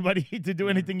ask anybody to do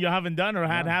anything you haven't done or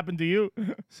had happen to you.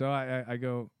 So I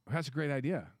go, that's a great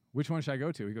idea. Which one should I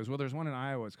go to? He goes, well, there's one in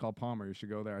Iowa. It's called Palmer. You should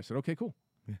go there. I said, okay, cool.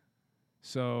 Yeah.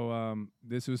 So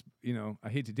this was, I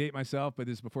hate to date myself, but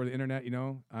this is before the internet,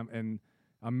 and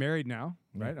I'm married now,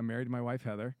 right? I'm married to my wife,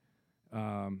 Heather.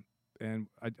 And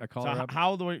I call her up.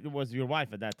 How old was your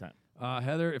wife at that time?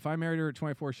 Heather, if I married her at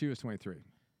 24, she was 23.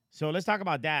 So let's talk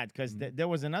about that, because there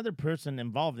was another person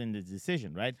involved in the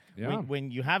decision, right? Yeah. When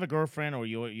you have a girlfriend or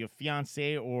your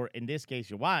fiance, or in this case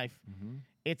your wife,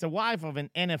 it's a wife of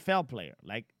an NFL player.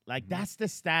 Like that's the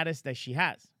status that she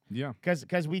has. Yeah.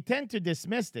 Because we tend to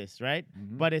dismiss this, right?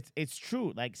 But it's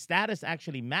true. Like, status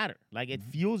actually matter. Like, it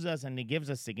fuels us and it gives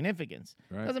us significance.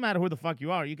 Right. Doesn't matter who the fuck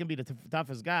you are. You can be the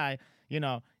toughest guy.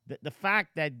 The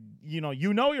fact that you're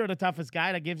the toughest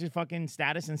guy, that gives you fucking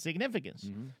status and significance.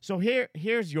 So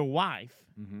here's your wife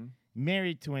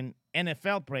married to an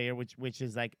NFL player, which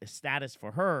is like a status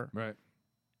for her. Right.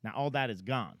 Now all that is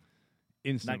gone.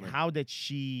 Instantly. Like, how did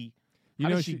she? How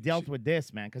did she dealt with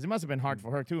this, man? Because it must have been hard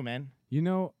for her too, man.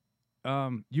 You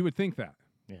would think that.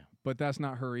 Yeah. But that's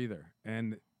not her either.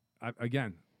 And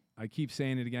I keep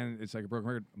saying it again. It's like a broken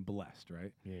record. I'm blessed,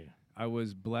 right? Yeah. I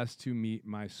was blessed to meet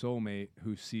my soulmate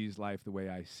who sees life the way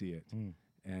I see it.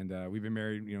 And we've been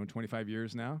married, 25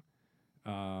 years now,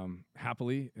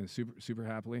 happily and super, super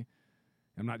happily.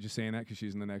 I'm not just saying that because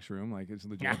she's in the next room. Like, it's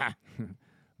legit.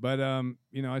 But,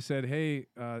 I said, hey,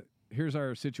 here's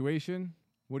our situation.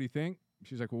 What do you think?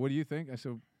 She's like, well, what do you think? I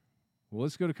said, well,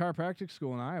 let's go to chiropractic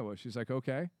school in Iowa. She's like,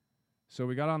 okay. So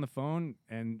we got on the phone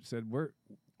and said,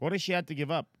 what did she have to give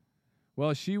up?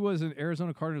 Well, she was an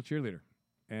Arizona Cardinal cheerleader,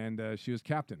 and she was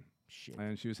captain. Shit.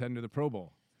 And she was heading to the Pro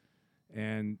Bowl.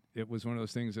 And it was one of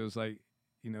those things that was like,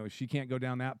 she can't go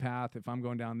down that path if I'm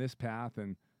going down this path.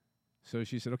 And so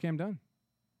she said, okay, I'm done.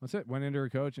 That's it. Went into her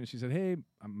coach, and she said, hey,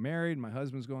 I'm married. My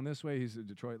husband's going this way. He's a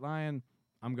Detroit Lion.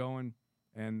 I'm going.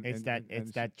 And it's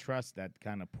that trust that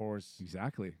kind of pours.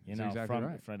 Exactly. Exactly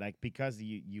from like, because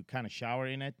you kind of shower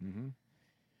in it.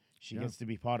 She gets to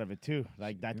be part of it too.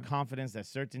 Like that confidence, that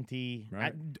certainty.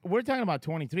 Right. We're talking about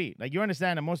 23. Like, you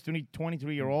understand that most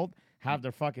 23-year-old have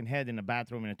their fucking head in a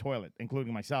bathroom in a toilet,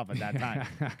 including myself at that time,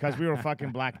 because we were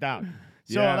fucking blacked out.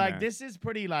 So this is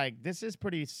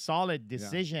pretty solid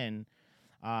decision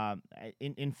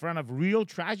in front of real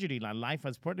tragedy like life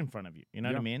has put in front of you. You know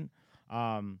what I mean?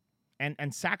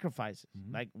 And sacrifices.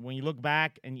 Like, when you look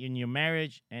back in your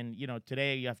marriage, and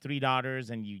today you have 3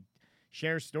 daughters, and you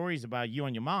share stories about you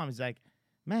and your mom, it's like,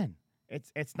 man,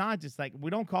 it's not just like, we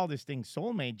don't call this thing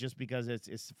soulmate just because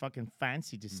it's fucking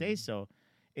fancy to say so.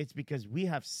 It's because we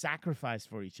have sacrificed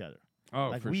for each other. Oh,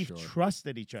 like, for we've sure.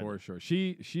 trusted each other. For sure.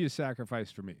 She has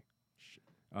sacrificed for me.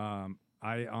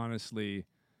 I honestly,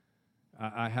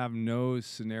 I have no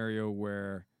scenario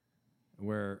where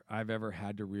I've ever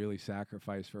had to really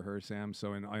sacrifice for her, Sam.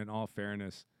 So in all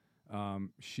fairness,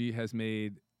 she has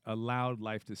allowed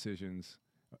life decisions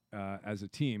as a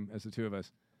team, as the two of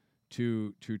us,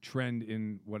 to trend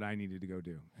in what I needed to go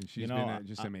do. And she's been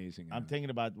just amazing. I'm thinking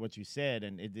about what you said,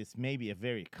 and this may be a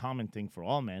very common thing for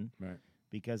all men. Right.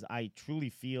 Because I truly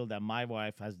feel that my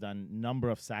wife has done a number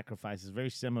of sacrifices very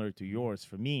similar to yours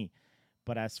for me.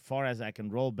 But as far as I can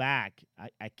roll back,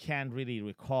 I can't really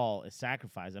recall a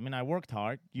sacrifice. I mean, I worked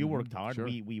hard. You worked hard. Sure.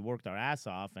 We worked our ass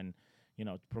off and,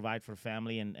 provide for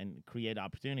family and create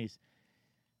opportunities.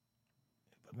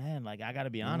 But man, like, I got to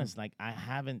be honest, like, I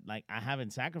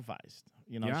haven't sacrificed.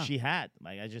 She had.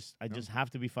 Like, I just have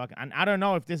to be fucking. And I don't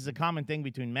know if this is a common thing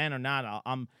between men or not.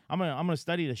 I'm gonna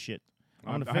study this shit.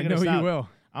 I'm gonna figure this out. You will.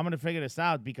 I'm gonna figure this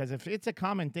out, because if it's a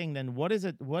common thing, then what is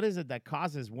it that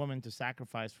causes women to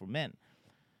sacrifice for men?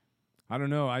 I don't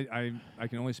know. I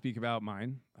can only speak about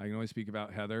mine. I can only speak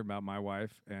about Heather, about my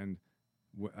wife, and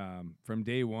from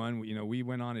day one, we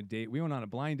went on a date. We went on a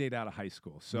blind date out of high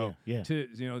school. So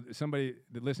somebody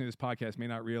that listening to this podcast may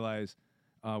not realize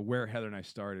where Heather and I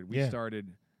started. We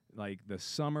started like the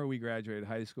summer we graduated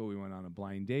high school. We went on a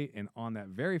blind date, and on that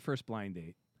very first blind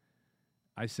date,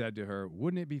 I said to her,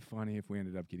 wouldn't it be funny if we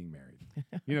ended up getting married?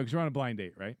 Because we're on a blind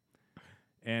date, right?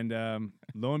 And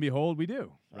lo and behold, we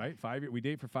do, right? We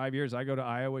date for 5 years. I go to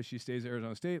Iowa. She stays at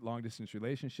Arizona State. Long-distance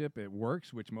relationship. It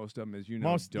works, which most of them, as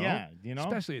don't. Yeah,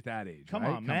 Especially at that age, Come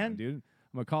right? on, man. Dude.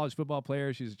 I'm a college football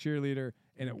player. She's a cheerleader,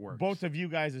 and it works. Both of you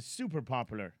guys are super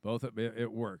popular.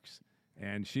 It works.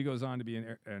 And she goes on to be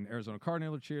an Arizona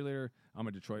Cardinal cheerleader. I'm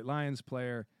a Detroit Lions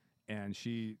player, and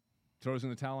she throws in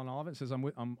the towel on all of it and says, I'm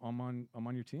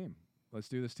on your team. Let's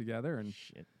do this together. And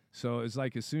shit. So it's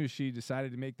like as soon as she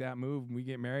decided to make that move and we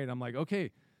get married, I'm like,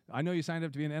 okay, I know you signed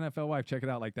up to be an NFL wife. Check it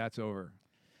out. Like, that's over.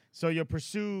 So you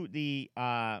pursue the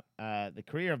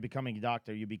career of becoming a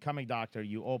doctor. You become a doctor.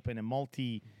 You open a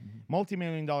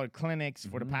multi-million-dollar clinics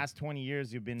for the past 20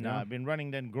 years. You've been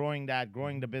running them, growing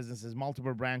the businesses,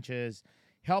 multiple branches,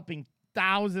 helping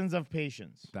thousands of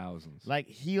patients. Thousands. Like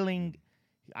healing.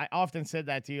 I often said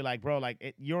that to you, like, bro,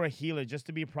 like you're a healer. Just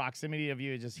to be proximity of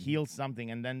you, just heal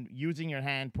something, and then using your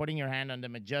hand, putting your hand on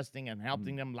them, adjusting and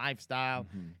helping them lifestyle,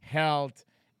 health,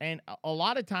 and a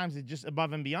lot of times it's just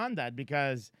above and beyond that,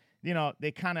 because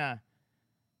they kind of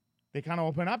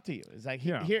open up to you. It's like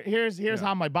here's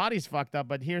how my body's fucked up,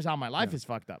 but here's how my life is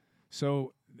fucked up.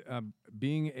 So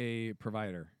being a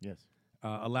provider,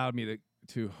 allowed me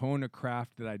to hone a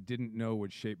craft that I didn't know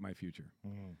would shape my future.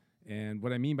 And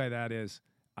what I mean by that is,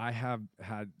 I have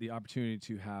had the opportunity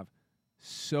to have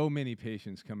so many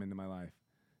patients come into my life,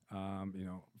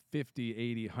 50,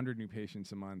 80, 100 new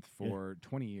patients a month for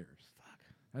 20 years. Fuck.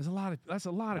 That's a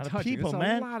lot of touching. People, That's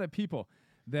man. a lot of people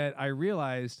that I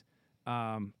realized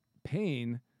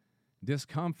pain,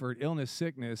 discomfort, illness,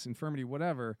 sickness, infirmity,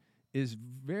 whatever, is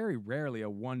very rarely a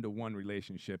one-to-one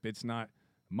relationship. It's not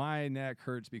my neck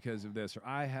hurts because of this, or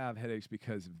I have headaches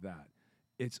because of that.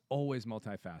 It's always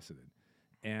multifaceted.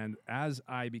 And as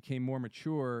I became more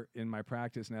mature in my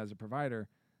practice and as a provider,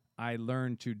 I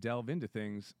learned to delve into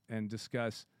things and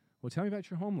discuss, well, tell me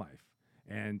about your home life.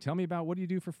 And tell me about, what do you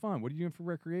do for fun? What are you doing for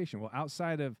recreation? Well,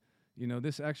 outside of,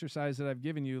 this exercise that I've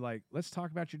given you, like, let's talk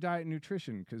about your diet and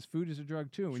nutrition, because food is a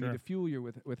drug too. We need to fuel you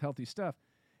with healthy stuff.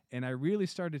 And I really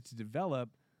started to develop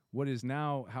what is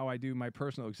now how I do my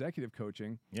personal executive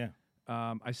coaching. Yeah.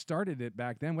 I started it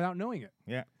back then without knowing it.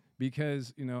 Yeah.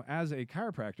 Because, as a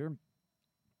chiropractor,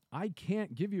 I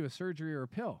can't give you a surgery or a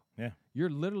pill. Yeah. You're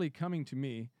literally coming to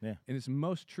me in its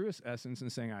most truest essence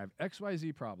and saying, I have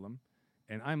XYZ problem,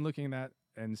 and I'm looking at that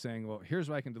and saying, well, here's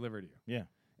what I can deliver to you. Yeah.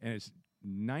 And it's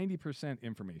 90%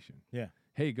 information. Yeah.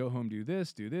 Hey, go home, do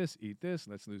this, eat this,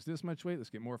 let's lose this much weight, let's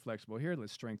get more flexible here,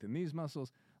 let's strengthen these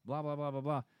muscles, blah, blah, blah, blah,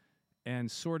 blah, and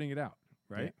sorting it out,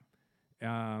 right?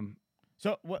 Yeah.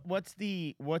 So what's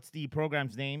the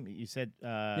program's name? You said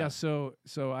So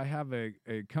I have a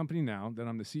company now that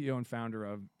I'm the CEO and founder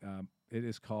of. It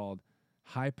is called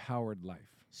High Powered Life.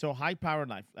 So High Powered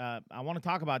Life. I want to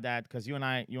talk about that, because you and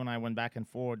I went back and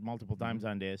forth multiple times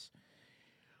on this.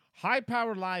 High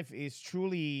Powered Life is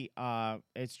truly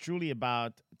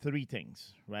about three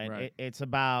things, right? It's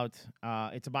about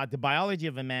the biology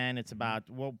of a man. It's about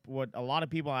what a lot of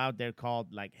people out there call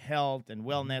like health and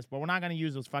wellness, but we're not going to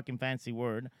use those fucking fancy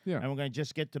words. Yeah. And we're going to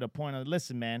just get to the point of,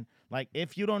 listen, man, like,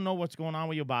 if you don't know what's going on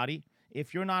with your body,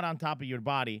 if you're not on top of your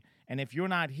body, and if you're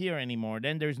not here anymore,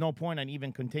 then there's no point on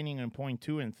even continuing in point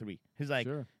 2 and 3. He's like,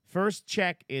 first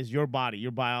check is your body,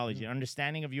 your biology,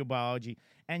 understanding of your biology,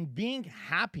 and being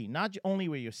happy, not only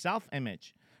with your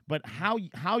self-image, but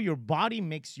how your body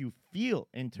makes you feel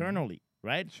internally,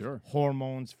 right? Sure.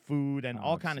 Hormones, food, and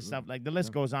all kind of stuff. Like, the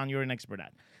list goes on. You're an expert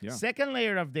at. Yeah. Second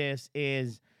layer of this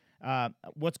is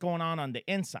what's going on the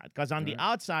inside. Because on the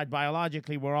outside,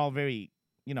 biologically, we're all very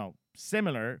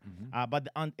similar, but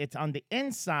it's on the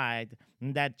inside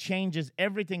that changes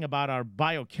everything about our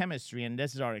biochemistry. And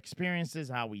this is our experiences,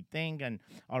 how we think, and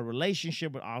our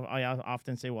relationship with, I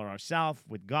often say, with ourselves,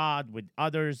 with God, with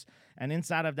others. And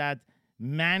inside of that,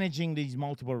 managing these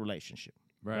multiple relationships,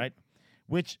 right?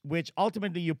 Which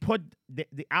ultimately you put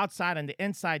the outside and the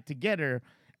inside together,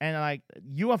 and like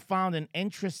you have found an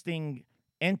interesting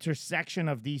intersection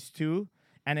of these two,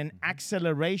 and an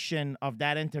acceleration of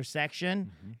that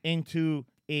intersection into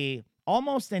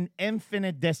almost an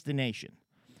infinite destination.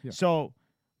 Yeah. So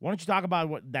why don't you talk about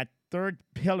what that third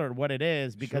pillar, what it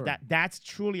is, because that's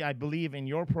truly, I believe, in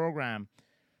your program,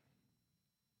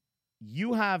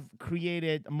 you have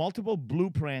created multiple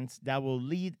blueprints that will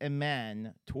lead a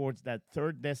man towards that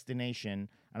third destination.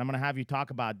 And I'm going to have you talk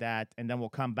about that, and then we'll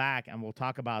come back and we'll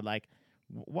talk about like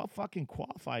what fucking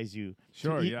qualifies you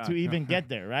to even get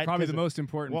there, right? Probably the most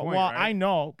important point, well, right? I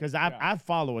know, because I've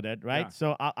followed it, right? Yeah.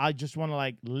 So I just want to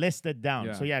like list it down.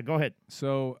 Yeah. So go ahead.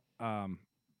 So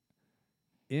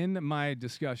in my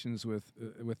discussions with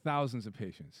thousands of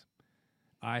patients,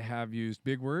 I have used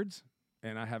big words,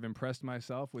 and I have impressed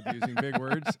myself with using big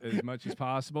words as much as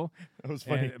possible. That was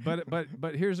funny.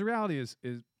 But here's the reality: is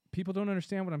people don't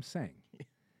understand what I'm saying.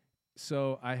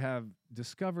 So I have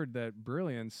discovered that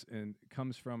brilliance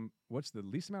comes from what's the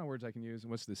least amount of words I can use, and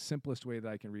what's the simplest way that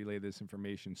I can relay this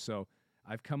information. So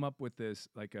I've come up with this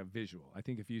like a visual. I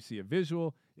think if you see a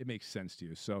visual, it makes sense to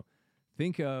you. So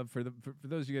think of, for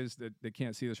those of you guys that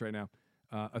can't see this right now,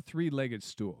 a three-legged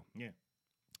stool. Yeah.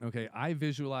 Okay, I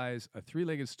visualize a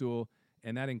three-legged stool,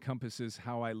 and that encompasses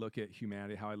how I look at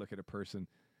humanity, how I look at a person.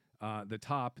 The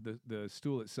top, the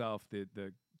stool itself,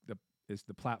 is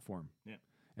the platform. Yeah.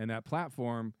 And that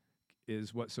platform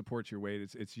is what supports your weight.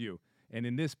 It's you. And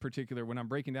in this particular, when I'm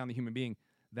breaking down the human being,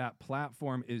 that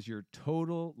platform is your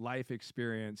total life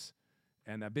experience,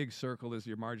 and that big circle is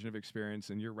your margin of experience,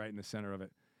 and you're right in the center of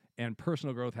it. And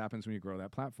personal growth happens when you grow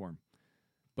that platform.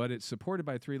 But it's supported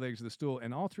by three legs of the stool,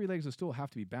 and all three legs of the stool have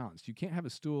to be balanced. You can't have a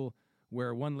stool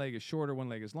where one leg is shorter, one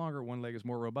leg is longer, one leg is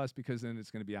more robust, because then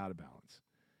it's going to be out of balance.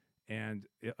 And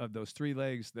of those three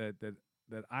legs that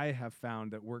I have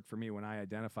found that work for me when I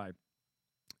identify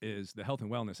is the health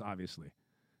and wellness, obviously,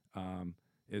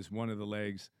 is one of the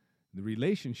legs. The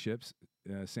relationships,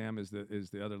 Sam, is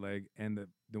the other leg, and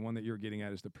the one that you're getting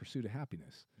at is the pursuit of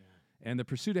happiness. Yeah. And the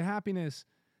pursuit of happiness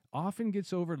often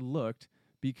gets overlooked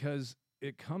because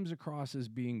it comes across as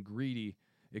being greedy.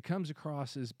 It comes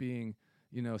across as being,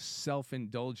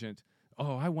 self-indulgent.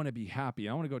 Oh, I want to be happy.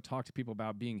 I want to go talk to people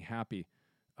about being happy.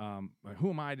 Who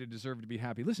am I to deserve to be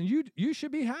happy? Listen, you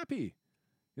should be happy.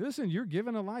 Listen, you're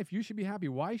given a life. You should be happy.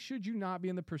 Why should you not be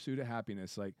in the pursuit of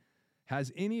happiness? Like,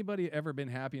 has anybody ever been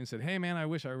happy and said, hey, man, I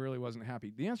wish I really wasn't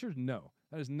happy? The answer is no.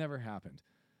 That has never happened.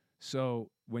 So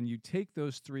when you take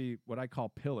those three, what I call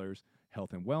pillars,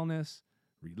 health and wellness,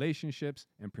 relationships,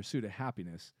 and pursuit of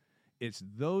happiness, it's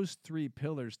those three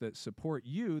pillars that support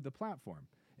you, the platform.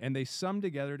 And they sum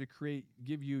together to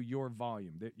give you your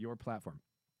volume, your platform.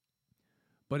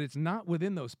 But it's not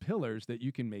within those pillars that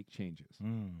you can make changes.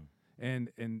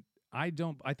 And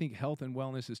I think health and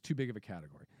wellness is too big of a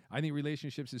category. I think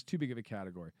relationships is too big of a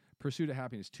category. Pursuit of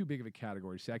happiness is too big of a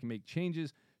category. So I can make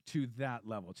changes to that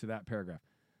level, to that paragraph.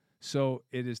 So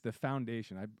it is the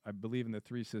foundation. I believe in the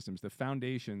three systems. The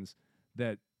foundations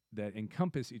that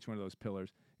encompass each one of those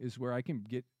pillars is where I can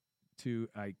get to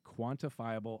a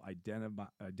quantifiable,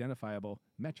 identifiable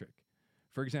metric.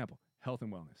 For example, health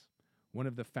and wellness. One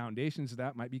of the foundations of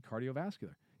that might be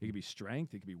cardiovascular. It could be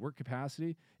strength. It could be work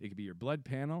capacity. It could be your blood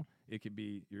panel. It could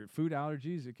be your food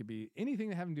allergies. It could be anything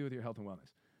that has to do with your health and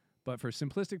wellness. But for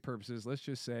simplistic purposes, let's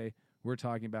just say we're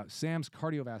talking about Sam's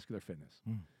cardiovascular fitness.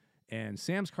 And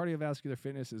Sam's cardiovascular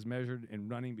fitness is measured in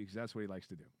running because that's what he likes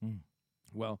to do.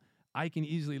 Well, I can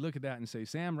easily look at that and say,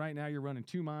 Sam, right now you're running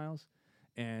 2 miles,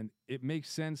 and it makes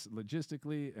sense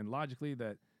logistically and logically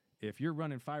that if you're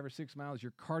running 5 or 6 miles,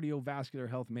 your cardiovascular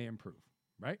health may improve,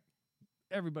 right?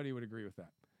 Everybody would agree with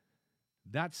that.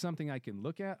 That's something I can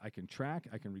look at, I can track,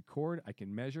 I can record, I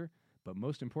can measure, but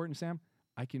most important, Sam,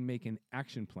 I can make an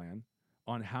action plan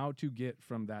on how to get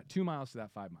from that 2 miles to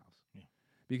that 5 miles. Yeah.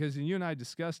 Because you and I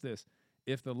discussed this,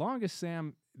 if the longest,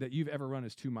 Sam, that you've ever run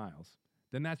is 2 miles,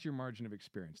 then that's your margin of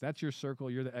experience. That's your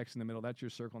circle. You're the X in the middle. That's your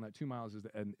circle, and that 2 miles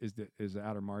is the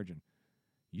outer margin.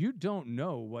 You don't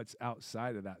know what's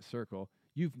outside of that circle.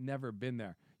 You've never been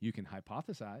there. You can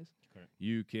hypothesize. Correct.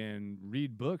 You can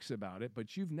read books about it,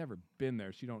 but you've never been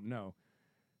there, so you don't know.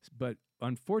 But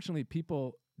unfortunately,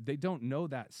 people, they don't know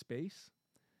that space,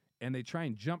 and they try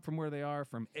and jump from where they are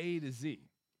from A to Z,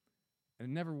 and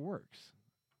it never works.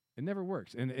 It never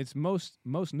works. And it's most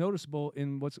noticeable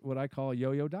in what I call a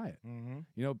yo-yo diet.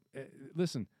 You know,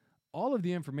 listen, all of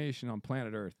the information on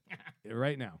planet Earth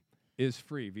right now is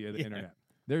free via the internet.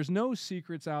 There's no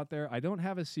secrets out there. I don't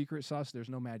have a secret sauce. There's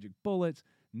no magic bullets.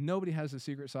 Nobody has a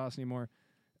secret sauce anymore.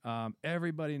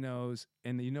 Everybody knows.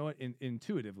 And you know what?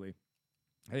 Intuitively,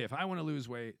 hey, if I want to lose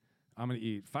weight, I'm going to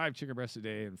eat 5 chicken breasts a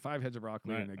day and 5 heads of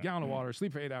broccoli and a gallon of water,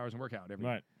 sleep for 8 hours, and work out every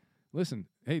day. Listen,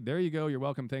 hey, there you go. You're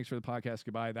welcome. Thanks for the podcast.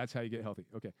 Goodbye. That's how you get healthy.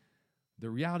 Okay. The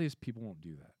reality is people won't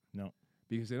do that. No.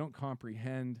 Because they don't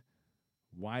comprehend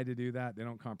why to do that. They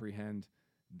don't comprehend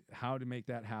how to make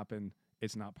that happen.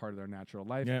 It's not part of their natural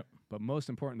life. Yep. But most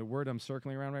important, the word I'm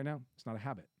circling around right now, it's not a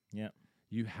habit. Yeah.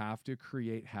 You have to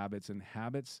create habits, and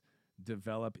habits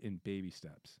develop in baby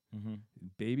steps.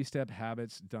 Baby step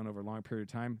habits done over a long period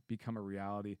of time become a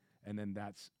reality, and then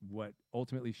that's what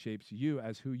ultimately shapes you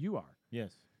as who you are.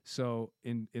 Yes. So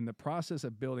in the process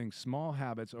of building small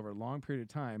habits over a long period of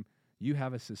time, you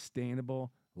have a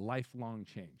sustainable, lifelong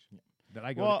change. That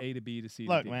I go to A to B to C to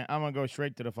D. Look, man, I'm going to go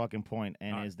straight to the fucking point,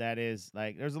 and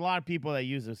there's a lot of people that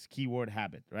use this keyword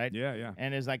habit, right? Yeah, yeah.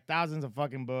 And there's like thousands of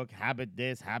fucking books, habit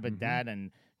this, habit that, and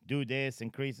do this,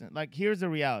 increase. Like, here's the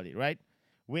reality, right?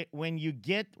 When you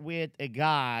get with a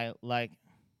guy like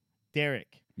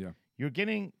Derek, you're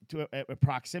getting to a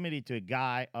proximity to a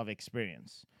guy of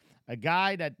experience. A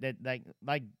guy that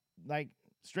like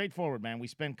straightforward, man. We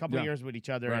spent a couple of years with each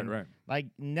other, and like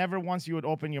never once you would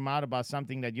open your mouth about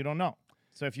something that you don't know.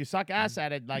 So if you suck ass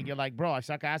at it, like you're like, bro, I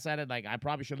suck ass at it, like I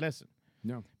probably should listen.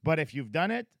 No. But if you've done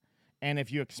it, and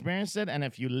if you experience it, and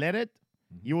if you let it,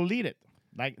 you will lead it.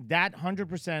 Like that,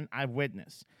 100% I've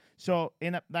witnessed. So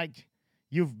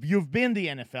you've been the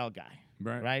NFL guy,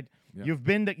 right? Yep. You've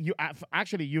been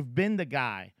you've been the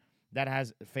guy that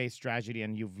has faced tragedy,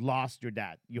 and you've lost your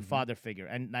dad, your father figure.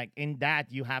 And like in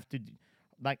that, you have to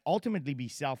like ultimately be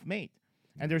self-made.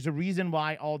 And there's a reason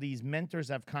why all these mentors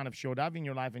have kind of showed up in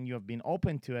your life and you have been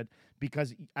open to it,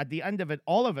 because at the end of it,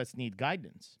 all of us need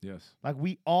guidance. Yes. Like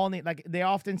we all need, like they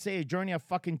often say a journey of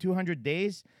fucking 200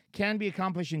 days can be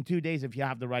accomplished in 2 days if you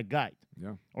have the right guide.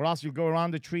 Yeah. Or else you go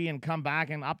around the tree and come back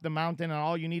and up the mountain, and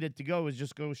all you needed to go is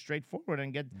just go straight forward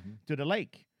and get to the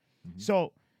lake.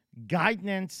 So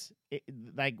guidance,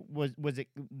 was it,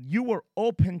 you were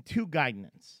open to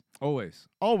guidance. Always.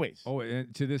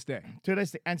 And to this day.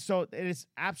 And so it is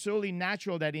absolutely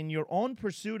natural that in your own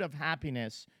pursuit of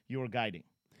happiness, you are guiding.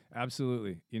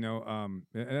 Absolutely. You know, an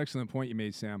excellent point you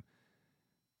made, Sam.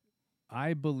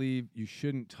 I believe you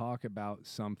shouldn't talk about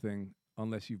something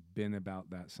unless you've been about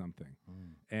that something.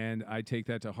 And I take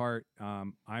that to heart.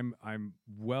 I'm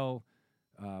well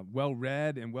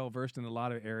read and well versed in a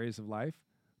lot of areas of life,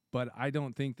 but I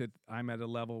don't think that I'm at a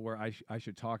level where I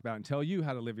should talk about and tell you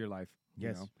how to live your life.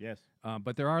 Yes, you know? yes.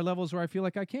 But there are levels where I feel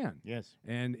like I can. Yes.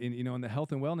 And in the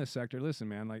health and wellness sector, listen,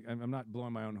 man, like I'm not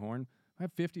blowing my own horn. I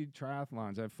have 50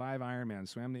 triathlons. I have 5 Ironmans.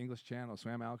 Swam the English Channel.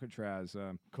 Swam Alcatraz.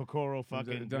 Kokoro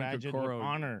fucking graduate with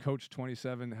honor. Coached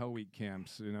 27 Hell Week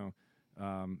camps. You know,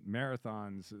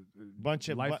 marathons. Bunch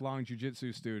of lifelong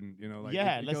jiu-jitsu student. You know, like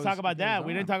let's talk about that.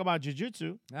 We didn't talk about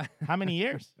jiu-jitsu. How many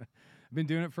years? I've been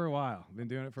doing it for a while.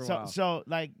 So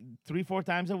like 3-4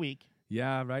 times a week.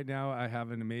 Yeah, right now I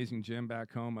have an amazing gym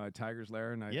back home, Tiger's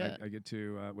Lair, and I get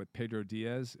to with Pedro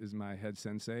Diaz is my head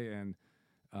sensei, and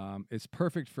it's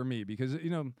perfect for me because we're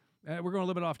going a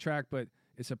little bit off track, but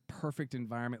it's a perfect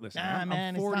environment. Listen,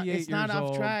 I'm 48 it's not years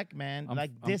old. off track, man.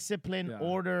 Discipline,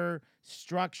 order,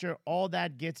 structure, all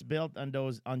that gets built on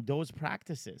those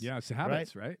practices. Yeah, it's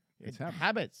habits, right? It's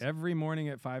habits. Every morning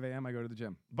at 5 a.m. I go to the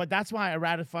gym. But that's why I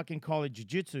rather fucking call it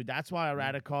jiu-jitsu. That's why I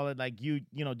rather call it like you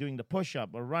doing the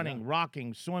push-up or running,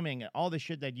 rocking, swimming, all the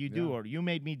shit that you do or you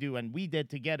made me do and we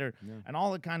did together and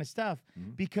all that kind of stuff,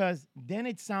 because then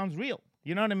it sounds real.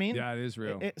 You know what I mean? Yeah, it is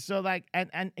real. So like,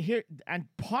 and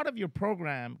part of your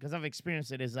program, because I've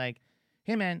experienced it, is like,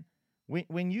 hey man,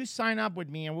 when you sign up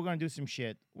with me and we're going to do some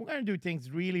shit, we're going to do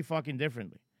things really fucking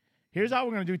differently. Here's how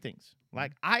we're going to do things.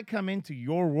 Like, I come into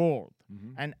your world,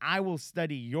 and I will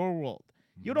study your world.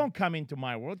 You don't come into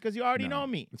my world because you already know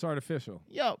me. It's artificial.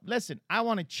 Yo, listen, I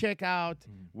want to check out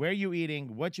where you're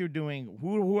eating, what you're doing,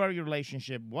 who are your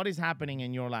relationship, what is happening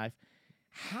in your life,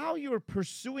 how you're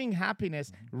pursuing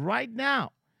happiness right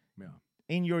now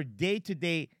in your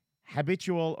day-to-day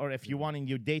habitual, or if you want in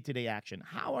your day-to-day action.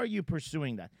 How are you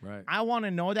pursuing that? Right. I want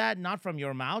to know that, not from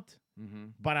your mouth,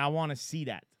 but I want to see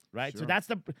that. Right. Sure. So that's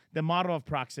the model of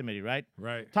proximity, right?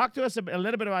 Right. Talk to us a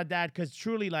little bit about that, because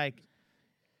truly, like,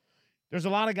 there's a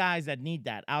lot of guys that need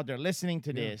that out there listening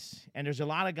to this. And there's a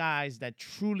lot of guys that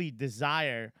truly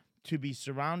desire to be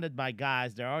surrounded by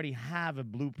guys that already have a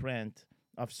blueprint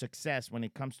of success when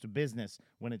it comes to business,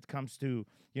 when it comes to,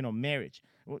 marriage.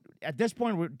 At this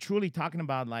point, we're truly talking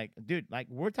about like, dude, like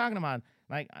we're talking about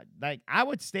like I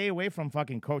would stay away from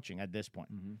fucking coaching at this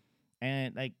point. Mm-hmm.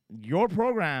 And like your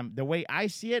program, the way I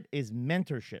see it is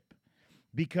mentorship.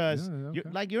 Because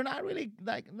you're not really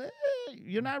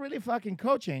fucking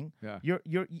coaching. Yeah.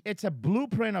 It's a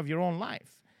blueprint of your own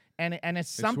life. And it's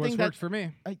something that worked for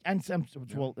me.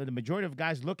 Well, the majority of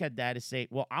guys look at that and say,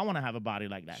 well, I want to have a body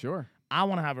like that. Sure. I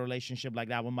want to have a relationship like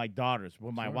that with my daughters,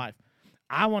 with my wife.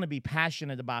 I want to be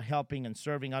passionate about helping and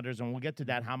serving others. And we'll get to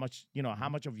that, how much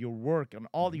of your work and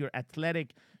all your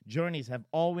athletic journeys have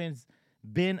always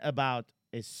been about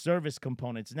a service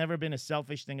component. It's never been a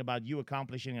selfish thing about you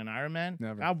accomplishing an Ironman.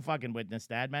 Never. I've fucking witnessed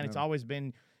that, man. Never. It's always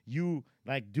been you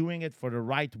like doing it for the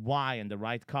right why and the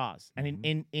right cause.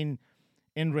 And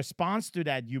in response to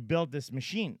that, you built this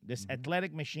machine, this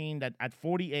athletic machine that at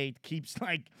 48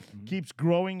 keeps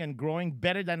growing and growing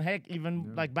better than heck,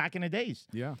 even like back in the days.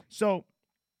 Yeah. So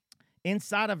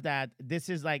inside of that, this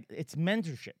is like, it's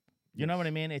mentorship. You know what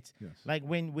I mean? It's like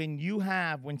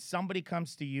when somebody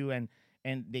comes to you and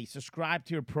they subscribe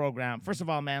to your program. First of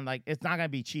all, man, like it's not gonna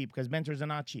be cheap because mentors are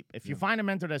not cheap. If you find a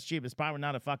mentor that's cheap, it's probably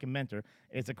not a fucking mentor.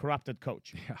 It's a corrupted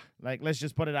coach. Yeah. Like let's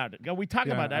just put it out there. We talk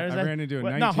about that. I ran into a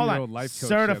 19-year-old life coach.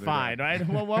 Certified, right?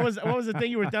 Well, what was the thing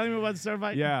you were telling me about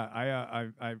certified? Yeah,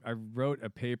 I wrote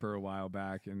a paper a while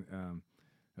back and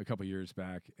a couple years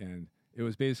back, and it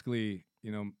was basically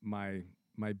my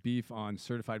beef on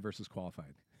certified versus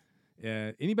qualified.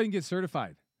 Anybody can get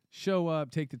certified. Show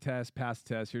up, take the test, pass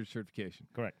the test, here's certification.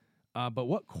 Correct. But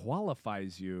what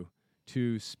qualifies you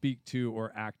to speak to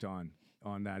or act on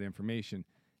that information?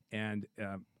 And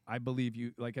I believe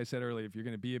you, like I said earlier, if you're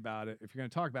going to be about it, if you're going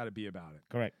to talk about it, be about it.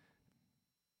 Correct.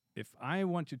 If I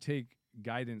want to take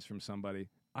guidance from somebody,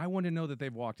 I want to know that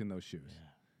they've walked in those shoes. Yeah.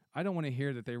 I don't want to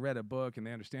hear that they read a book and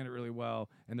they understand it really well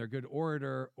and they're a good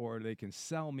orator or they can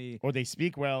sell me or they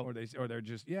speak well or they're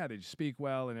just they just speak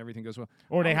well and everything goes well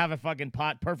or they have a fucking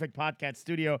perfect podcast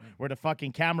studio where the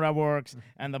fucking camera works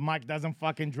and the mic doesn't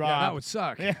fucking drop. Yeah, that would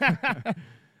suck.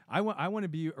 I want to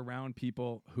be around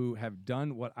people who have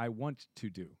done what I want to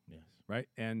do. Yes. Right.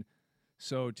 And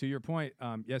so to your point,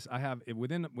 yes, I have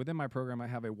within my program, I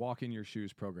have a walk in your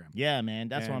shoes program. Yeah, man,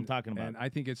 that's what I'm talking about. And I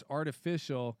think it's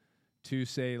artificial to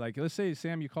say, like, let's say,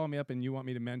 Sam, you call me up and you want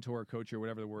me to mentor or coach or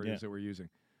whatever the word is that we're using.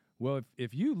 Well,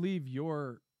 if you leave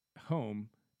your home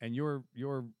and your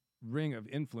ring of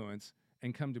influence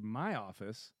and come to my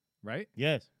office, right?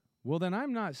 Yes. Well, then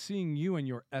I'm not seeing you in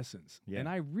your essence. Yeah. And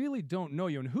I really don't know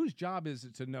you. And whose job is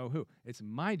it to know who? It's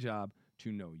my job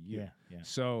to know you. Yeah.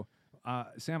 So,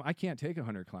 Sam, I can't take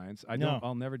 100 clients.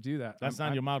 I'll never do that. That's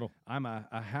not your model. I'm a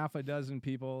half a dozen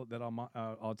people that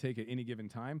I'll take at any given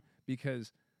time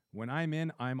because when I'm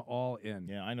in, I'm all in.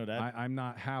 Yeah, I know that. I'm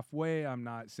not halfway. I'm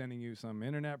not sending you some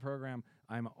internet program.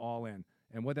 I'm all in.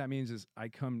 And what that means is I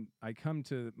come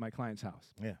to my client's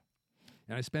house. Yeah.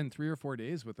 And I spend 3 or 4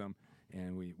 days with them.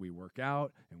 And we work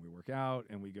out and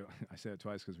we go. I said it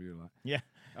twice because we do a lot. Yeah.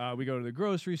 We go to the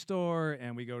grocery store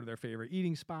and we go to their favorite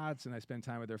eating spots and I spend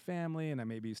time with their family and I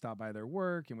maybe stop by their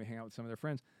work and we hang out with some of their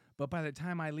friends. But by the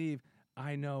time I leave,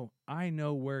 I know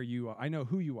where you are. I know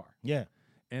who you are. Yeah.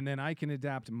 And then I can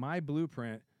adapt my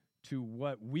blueprint to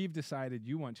what we've decided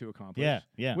you want to accomplish.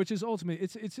 Yeah. Which is ultimately,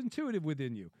 it's intuitive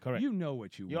within you. Correct. You know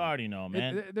what you want. You already know,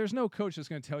 man. There's no coach that's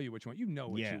going to tell you what you want. You know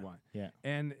what you want. Yeah.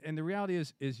 And the reality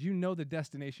is you know the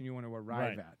destination you want to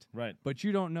arrive at. Right. But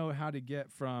you don't know how to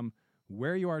get from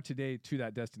where you are today to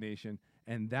that destination.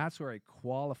 And that's where a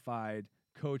qualified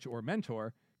coach or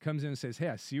mentor comes in and says, hey,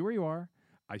 I see where you are.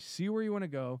 I see where you want to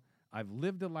go. I've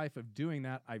lived a life of doing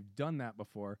that. I've done that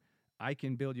before. I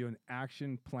can build you an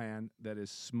action plan that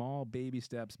is small baby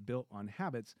steps built on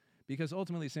habits because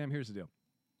ultimately, Sam, here's the deal.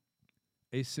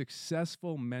 A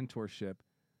successful mentorship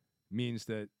means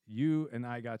that you and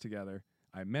I got together.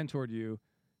 I mentored you.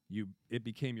 It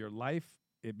became your life.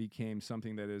 It became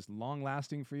something that is long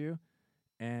lasting for you.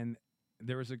 And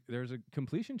there's a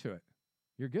completion to it.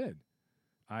 You're good.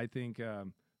 I think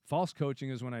false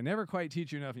coaching is when I never quite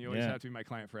teach you enough and you always have to be my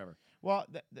client forever. Well,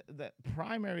 the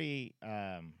primary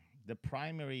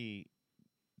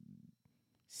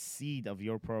seed of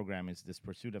your program is this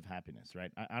pursuit of happiness,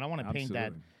 right? I don't want to paint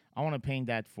that. I want to paint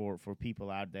that for people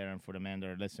out there and for the men that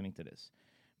are listening to this.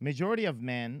 The majority of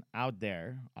men out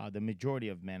there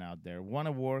want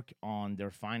to work on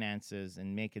their finances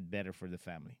and make it better for the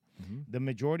family. Mm-hmm. The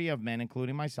majority of men,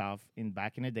 including myself,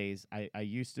 back in the days, I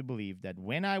used to believe that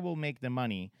when I will make the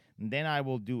money, then I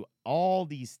will do all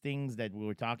these things that we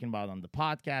were talking about on the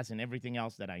podcast and everything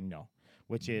else that I know.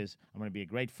 Which is, I'm going to be a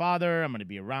great father. I'm going to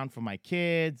be around for my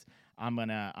kids. I'm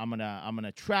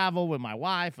gonna travel with my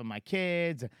wife and my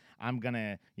kids. I'm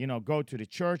gonna, go to the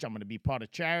church. I'm gonna be part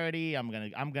of charity. I'm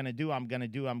gonna do all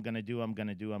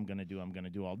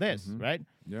this, right?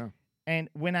 Yeah. And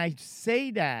when I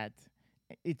say that,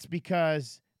 it's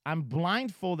because I'm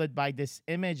blindfolded by this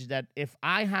image that if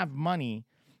I have money,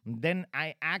 then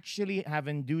I actually have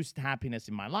induced happiness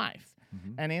in my life.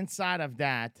 And inside of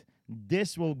that,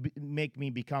 this will make me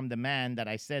become the man that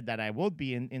I said that I will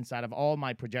be inside of all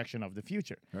my projection of the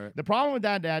future. Right. The problem with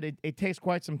that it takes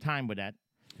quite some time with that.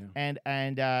 Yeah.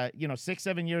 And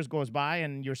 6-7 years goes by,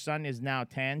 and your son is now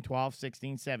 10, 12,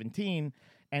 16, 17.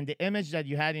 And the image that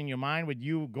you had in your mind with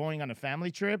you going on a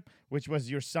family trip, which was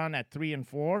your son at 3 and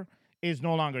 4, is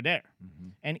no longer there.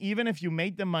 And even if you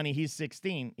made the money, he's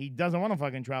 16. He doesn't want to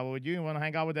fucking travel with you. He want to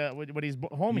hang out with his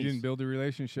homies. You didn't build a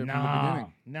relationship from the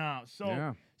beginning. No.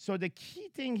 So the key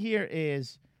thing here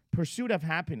is pursuit of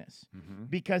happiness,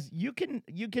 because you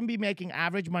can be making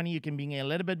average money, you can be making a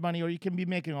little bit of money, or you can be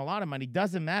making a lot of money.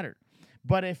 Doesn't matter.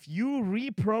 But if you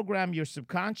reprogram your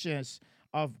subconscious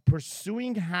of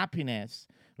pursuing happiness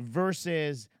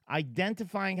versus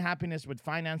identifying happiness with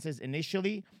finances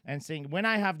initially and saying, when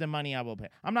I have the money, I will pay.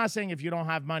 I'm not saying if you don't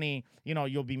have money,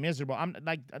 you'll be miserable. I'm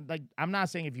not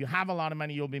saying if you have a lot of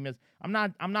money, you'll be miserable.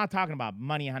 I'm not talking about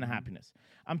money and happiness.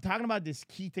 I'm talking about this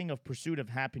key thing of pursuit of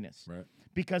happiness. Right.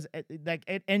 Because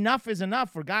enough is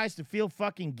enough for guys to feel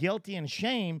fucking guilty and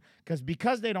shame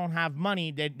because they don't have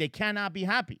money, they cannot be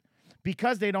happy.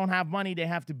 Because they don't have money, they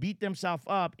have to beat themselves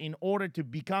up in order to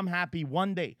become happy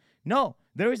one day. No,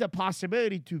 there is a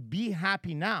possibility to be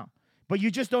happy now, but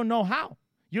you just don't know how.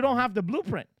 You don't have the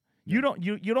blueprint. You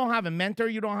don't have a mentor.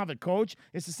 You don't have a coach.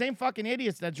 It's the same fucking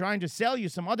idiots that are trying to sell you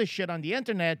some other shit on the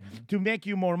internet to make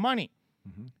you more money.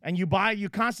 And you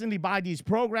constantly buy these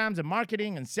programs and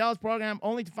marketing and sales program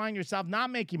only to find yourself not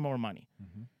making more money.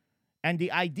 And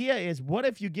the idea is, what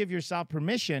if you give yourself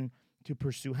permission to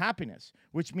pursue happiness,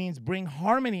 which means bring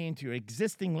harmony into your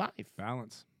existing life?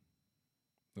 Balance.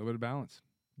 A little bit of balance.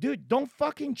 Dude, don't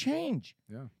fucking change.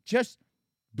 Yeah. Just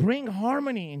bring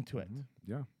harmony into it.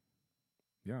 Yeah.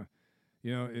 Yeah.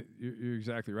 You're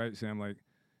exactly right, Sam. Like,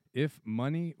 if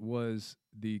money was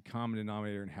the common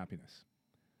denominator in happiness,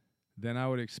 then I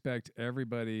would expect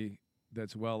everybody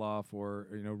that's well off or,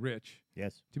 rich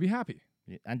to be happy.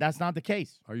 And that's not the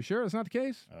case. Are you sure that's not the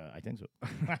case? I think so.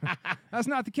 That's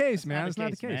not the case, man. That's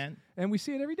not the case. Man. And we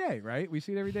see it every day, right? We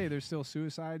see it every day. There's still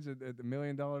suicides at the $1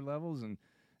 million levels, and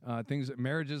things that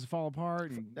marriages fall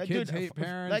apart, and kids hate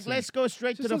parents. Let's go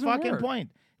straight to the fucking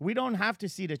point. We don't have to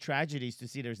see the tragedies to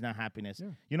see there's no happiness. Yeah.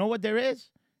 You know what there is?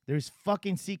 There's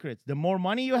fucking secrets. The more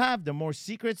money you have, the more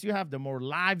secrets you have, the more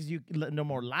lies you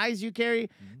carry.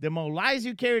 The more lies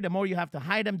you carry, the more you have to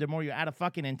hide them, the more you're out of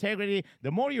fucking integrity, the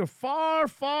more you're far,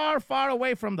 far, far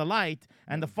away from the light.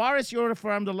 And the farthest you're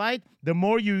from the light, the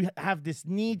more you have this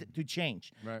need to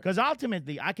change. Because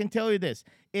ultimately, I can tell you this,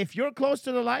 if you're close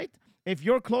to the light, if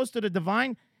you're close to the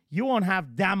divine, you won't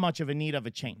have that much of a need of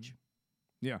a change.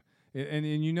 Yeah. And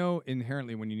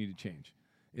inherently when you need to change,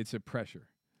 it's a pressure.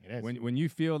 It is. When you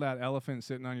feel that elephant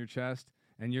sitting on your chest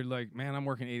and you're like, man, I'm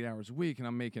working 8 hours a week and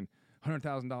I'm making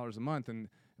 $100,000 a month,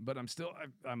 but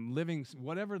I'm living,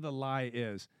 whatever the lie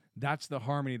is, that's the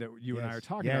harmony that you and I are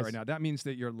talking about right now. That means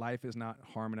that your life is not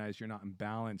harmonized. You're not in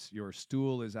balance. Your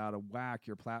stool is out of whack.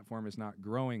 Your platform is not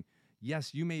growing.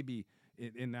 Yes, you may be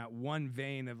in that one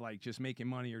vein of like just making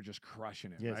money or just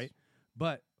crushing it, right?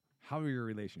 But how are your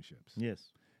relationships? Yes.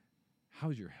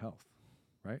 How's your health,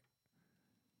 right?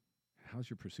 How's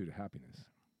your pursuit of happiness?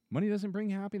 Money doesn't bring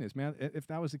happiness, man. If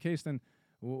that was the case, then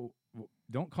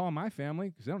don't call my family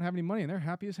because they don't have any money and they're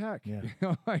happy as heck. Yeah.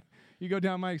 Like you go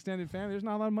down my extended family, there's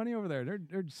not a lot of money over there.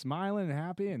 They're smiling and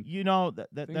happy, and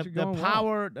the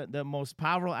power, the most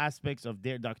powerful aspects of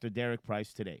Dr. Derek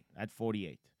Price today at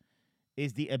 48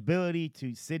 is the ability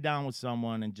to sit down with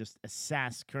someone and just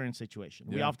assess current situation.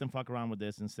 We often fuck around with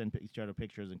this and send each other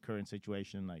pictures in current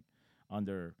situation, like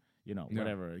under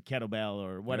whatever, kettlebell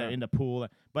or whatever in the pool.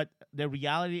 But the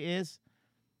reality is,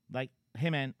 like, hey,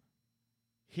 man,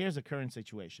 here's a current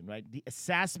situation, right? The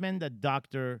assessment that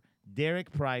Dr.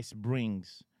 Derek Price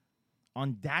brings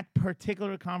on that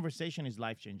particular conversation is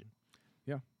life-changing.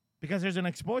 Yeah. Because there's an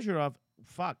exposure of,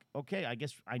 fuck, okay, I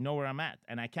guess I know where I'm at.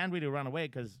 And I can't really run away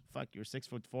because, fuck, you're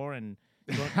 6'4" and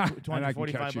 20,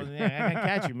 45 I can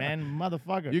catch you, man,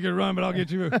 motherfucker. You can run, but I'll get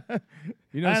you.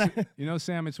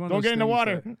 Sam, it's one of those Don't get in the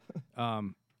water.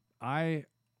 I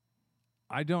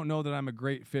don't know that I'm a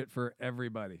great fit for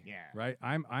everybody. Yeah. Right?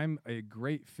 I'm a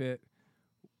great fit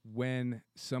when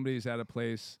somebody's at a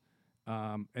place,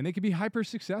 and they can be hyper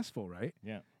successful, right?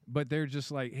 Yeah. but they're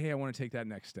just like, hey, I want to take that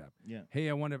next step. Yeah. Hey,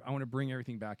 I want to bring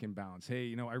everything back in balance. Hey,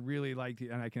 you know, I really like it,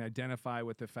 and I can identify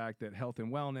with the fact that health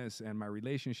and wellness and my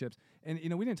relationships. And you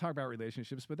know, we didn't talk about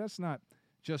relationships, but that's not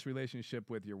just relationship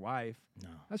with your wife. No.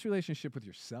 That's relationship with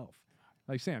yourself.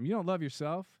 Like, Sam, you don't love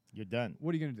yourself, you're done.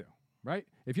 What are you going to do? Right?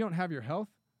 If you don't have your health,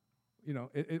 you know,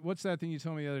 what's that thing you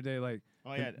told me the other day? Like,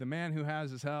 the man who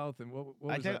has his health, and what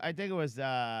was that? I think it was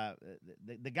the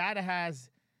guy that has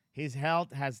his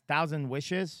health has 1,000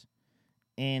 wishes,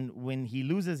 and when he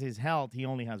loses his health, he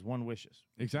only has 1 wishes.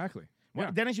 Exactly. Well,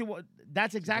 yeah. Dennis,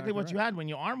 that's exactly what right. you had when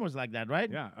your arm was like that,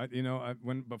 right? Yeah.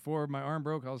 When before my arm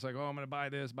broke, I was like, oh, I'm going to buy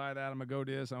this, buy that. I'm going to go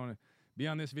this. I want to be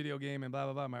on this video game and blah,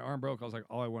 blah, blah. My arm broke. I was like,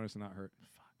 all I want is to not hurt.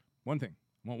 Fuck. One thing.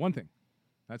 I want one thing.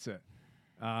 That's it.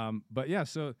 But yeah,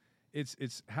 so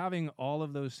it's having all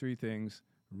of those 3 things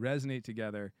resonate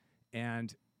together.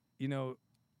 And, you know,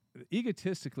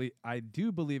 egotistically, I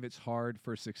do believe it's hard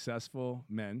for successful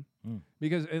men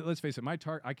because let's face it, if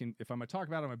I'm going to talk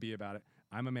about it, I'm going to be about it.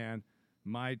 I'm a man.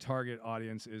 My target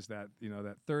audience is that, you know,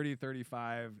 that 30,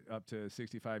 35 up to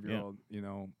 65-year-old, you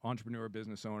know, entrepreneur,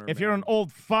 business owner. If you're an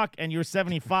old fuck and you're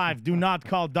 75, do not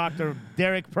call Dr.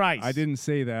 Derek Price. I didn't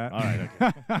say that. All right,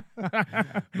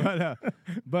 okay.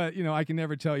 but you know, I can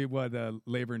never tell you what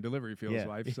labor and delivery feels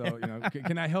like. So, you know,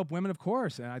 can I help women? Of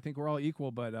course. And I think we're all equal,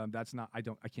 but that's not, I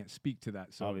can't speak to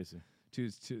that. So obviously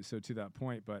to that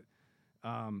point, but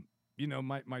you know,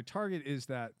 my target is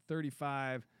that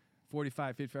 35,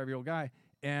 45, 55-year-old guy.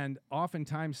 And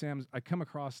oftentimes, Sam, I come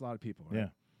across a lot of people, right? Yeah.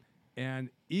 And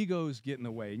egos get in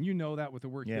the way. And you know that with the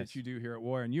work that you do here at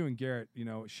Warrior. And you and Garrett, you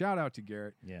know, shout out to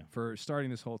Garrett for starting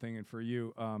this whole thing. And for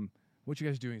you, what you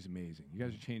guys are doing is amazing. You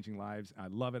guys are changing lives. I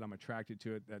love it. I'm attracted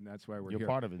to it. And that's why we're here. You're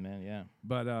part of it, man, yeah.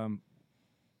 But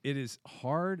it is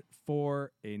hard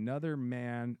for another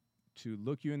man to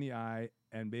look you in the eye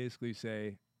and basically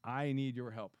say, I need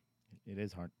your help. It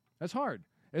is hard. That's hard.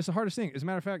 It's the hardest thing. As a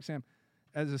matter of fact, Sam,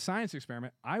 as a science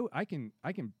experiment, I can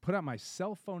put out my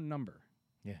cell phone number.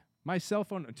 Yeah. My cell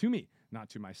phone to me, not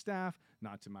to my staff,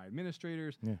 not to my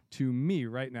administrators, to me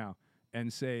right now,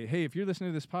 and say, hey, if you're listening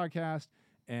to this podcast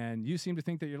and you seem to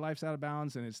think that your life's out of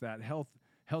bounds and it's that health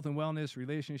and wellness,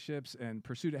 relationships, and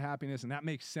pursuit of happiness, and that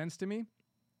makes sense to me,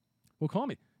 well, call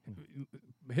me.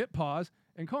 Hit pause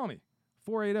and call me.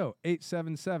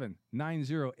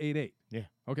 480-877-9088. Yeah.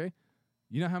 Okay?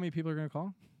 You know how many people are going to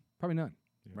call? Probably none,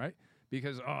 right?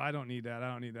 Because, I don't need that.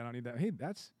 I don't need that. I don't need that. Hey,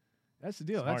 that's the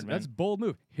deal. That's bold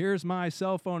move. Here's my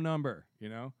cell phone number, you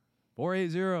know,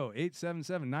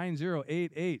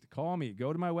 480-877-9088. Call me.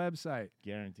 Go to my website.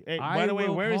 Guaranteed. Hey, by the way,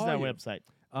 where is that website?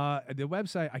 The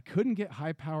website, I couldn't get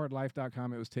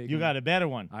highpoweredlife.com. It was taken. You got a better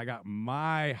one. I got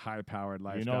my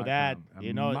highpoweredlife.com. You know that.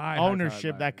 You know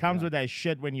ownership that comes with that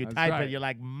shit when you type it. You're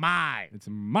like, my. It's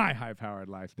my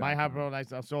highpoweredlife.com. My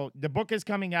highpoweredlife. So the book is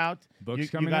coming out. You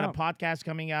got a podcast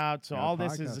coming out. So all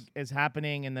this is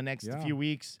happening in the next few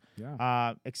weeks.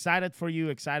 Yeah. Excited for you.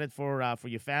 Excited for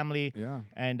your family. Yeah.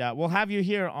 And we'll have you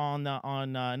here on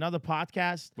another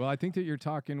podcast. Well, I think that you're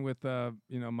talking with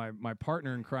my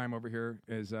partner in crime over here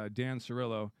is Dan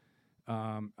Cirillo.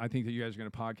 I think that you guys are going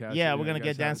to podcast. Yeah, we're going to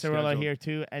get Dan Cirillo here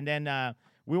too, and then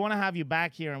we want to have you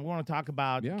back here, and we want to talk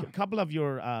about a couple of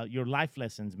your life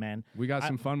lessons, man. We got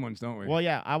some fun ones, don't we? Well,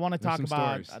 yeah, I want to talk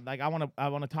about stories. I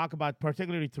want to talk about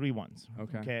particularly 3 ones.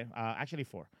 Okay. Actually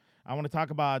 4. I want to talk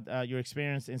about your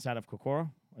experience inside of Kokoro.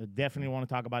 I definitely want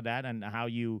to talk about that and how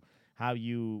you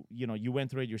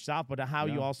went through it yourself, but how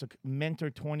you also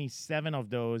mentored 27 of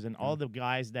those and all the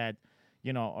guys that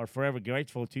are forever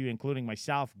grateful to you, including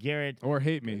myself, Garrett, or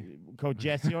hate me, Coach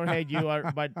Jesse, or hate you.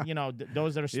 But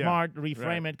those that are smart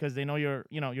reframe it because they know you're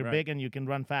big and you can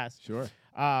run fast. Sure.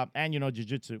 And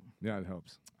jiu-jitsu. Yeah, it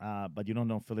helps. But you don't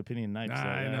know Philippine knives.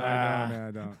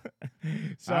 I don't.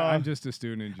 So I'm just a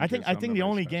student in jiu-jitsu. I think the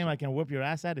only game I can whoop your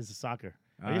ass at is soccer.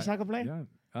 Are you a soccer player?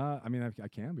 Yeah. I mean, I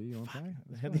can be. You want to play?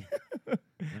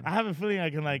 I have a feeling I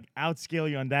can outskill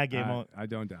you on that game. I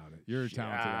don't doubt it. You're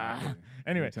talented.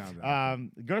 Anyway,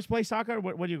 girls play soccer.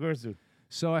 What do your girls do?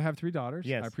 So I have 3 daughters.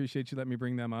 Yes. I appreciate you letting me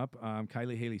bring them up.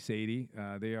 Kylie, Haley, Sadie.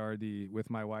 They are with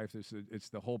my wife. It's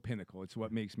the whole pinnacle. It's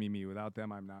what makes me me. Without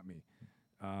them, I'm not me.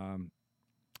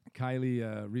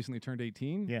 Kylie recently turned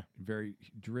 18. Yeah. Very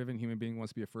driven human being,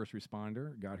 wants to be a first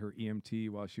responder. Got her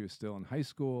EMT while she was still in high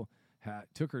school.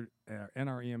 Took her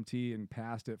NREMT and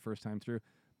passed it first time through.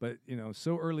 But,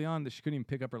 so early on that she couldn't even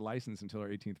pick up her license until her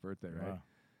 18th birthday, right?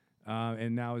 Wow.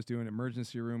 And now is doing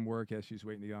emergency room work as she's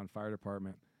waiting to get on fire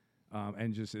department.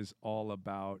 And just is all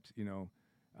about,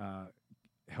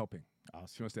 helping. Awesome.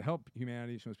 She wants to help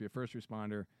humanity. She wants to be a first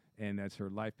responder. And that's her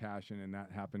life passion. And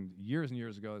that happened years and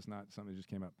years ago. It's not something that just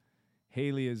came up.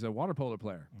 Haley is a water polo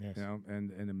player, Yes. you know,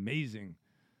 and amazing.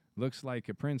 Looks like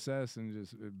a princess and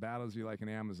just battles you like an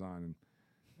Amazon.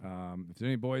 And if there's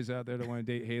any boys out there that want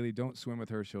to date Haley, don't swim with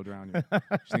her. She'll drown you.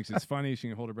 She thinks it's funny. She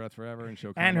can hold her breath forever, and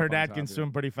she'll. And her dad can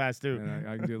swim pretty fast too. And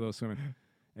I can do a little swimming.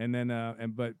 And then,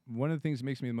 but one of the things that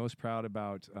makes me the most proud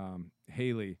about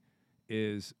Haley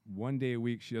is one day a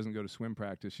week she doesn't go to swim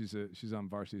practice. She's on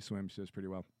varsity swim. She does pretty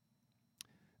well.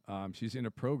 She's in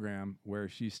a program where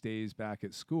she stays back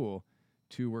at school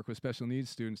to work with special needs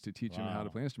students to teach them how to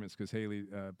play instruments, because Haley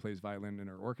plays violin in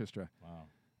her orchestra.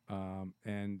 Wow.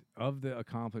 And of the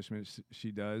accomplishments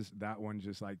she does, that one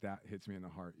just like that hits me in the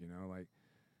heart. You know, like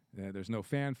there's no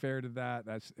fanfare to that.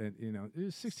 That's you know,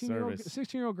 it's a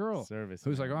 16-year-old girl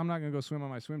who's like, oh, I'm not gonna go swim on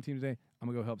my swim team today. I'm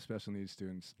gonna go help special needs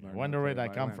students. Wonder where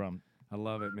that come from. I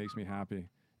love it. Makes me happy.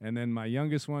 And then my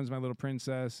youngest one's my little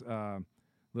princess.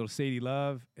 Little Sadie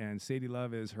Love, and Sadie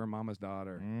Love is her mama's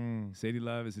daughter. Sadie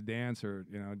Love is a dancer,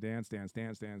 you know, dance,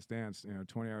 you know,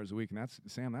 20 hours a week. And that's,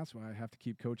 Sam, that's why I have to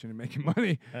keep coaching and making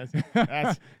money.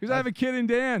 Because I have a kid in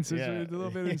dance. It's a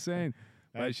little bit insane.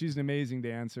 But she's an amazing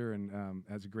dancer and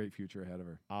has a great future ahead of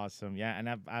her. Awesome. Yeah, and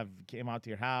I've came out to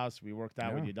your house. We worked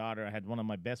out with your daughter. I had one of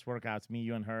my best workouts, me,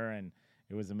 you, and her, and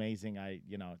it was amazing.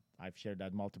 I've shared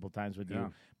that multiple times with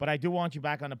you. But I do want you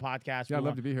back on the podcast. Yeah, I'd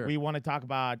love to be here. We want to talk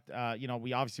about,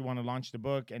 we obviously want to launch the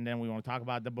book, and then we want to talk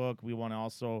about the book. We want to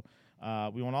also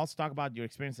talk about your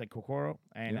experience at Kokoro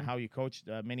and how you coached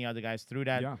many other guys through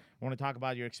that. Yeah. We want to talk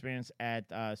about your experience at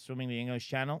Swimming the English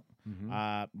Channel.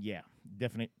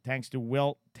 Definitely. Thanks to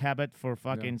Will Tabbitt for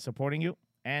fucking supporting you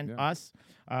and us.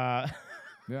 Shout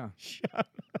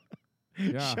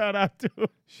out to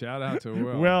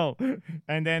Will.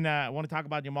 And then I want to talk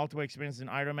about your multiple experiences in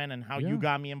Ironman and how you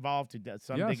got me involved to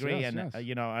some degree. I want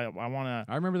to.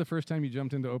 I remember the first time you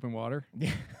jumped into open water.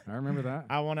 I remember that.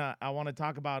 I want to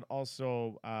talk about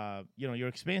also your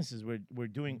experiences. We're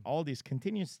doing all these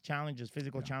continuous challenges,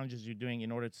 physical challenges you're doing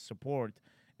in order to support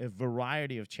a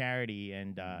variety of charity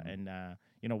and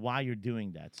why you're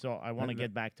doing that. So I want to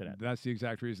get back to that. That's the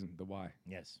exact reason, the why.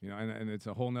 Yes. You know, and it's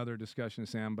a whole nother discussion,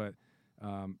 Sam, but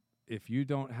if you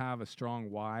don't have a strong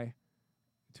why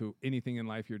to anything in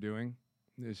life you're doing,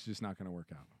 it's just not going to work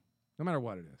out, no matter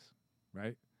what it is,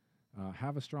 right?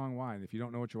 Have a strong why. And if you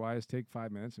don't know what your why is, take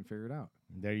 5 minutes and figure it out.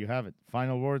 There you have it.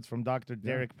 Final words from Dr.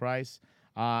 Derek Price.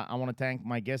 I want to thank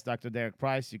my guest, Dr. Derek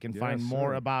Price. You can find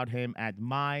more about him at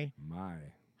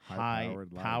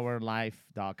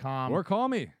highpowerlife.com. Or call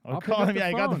me. Or call him. Yeah,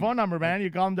 you got the phone number, man. You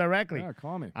call him directly. Yeah,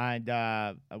 call me. And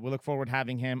we look forward to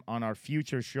having him on our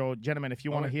future show. Gentlemen, if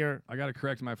you want to hear. I got to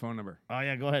correct my phone number. Oh,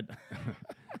 yeah, go ahead.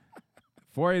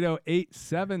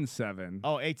 480-877.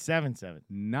 Oh, 877.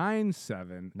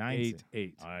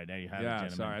 9788. All right, there you have it,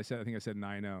 gentlemen. Sorry. I think I said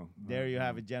 90. There you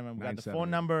have it, gentlemen. We got the phone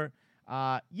number.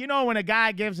 When a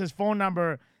guy gives his phone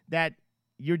number, that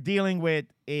you're dealing with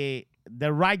the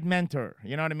right mentor.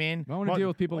 You know what I mean? I want to deal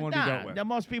with people who want to be dealt with.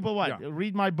 Most people,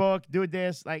 read my book, do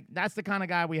this. Like, that's the kind of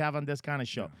guy we have on this kind of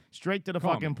show. Straight to the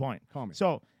fucking point. Call me.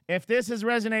 So if this has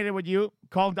resonated with you,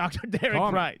 call Dr. Derek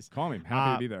Price. Call me.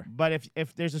 Happy to be there. But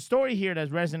if there's a story here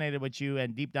that's resonated with you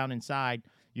and deep down inside,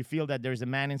 you feel that there's a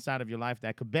man inside of your life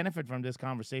that could benefit from this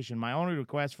conversation, my only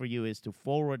request for you is to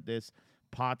forward this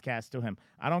podcast to him.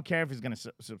 I don't care if he's going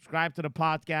to subscribe to the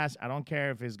podcast. I don't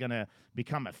care if he's going to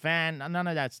become a fan. None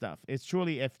of that stuff. It's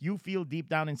truly, if you feel deep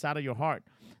down inside of your heart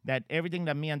that everything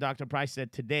that me and Dr. Price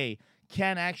said today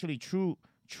can actually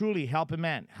truly help a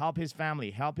man, help his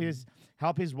family, help his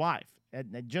wife.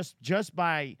 And just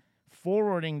by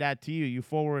forwarding that to you, you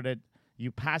forward it,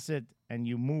 you pass it, and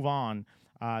you move on.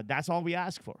 That's all we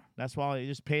ask for. That's why you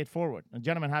just pay it forward. And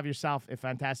gentlemen, have yourself a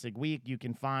fantastic week. You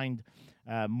can find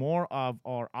more of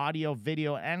our audio,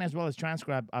 video, and as well as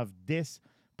transcript of this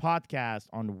podcast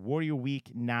on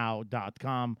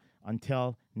warriorweeknow.com.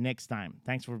 Until next time.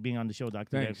 Thanks for being on the show,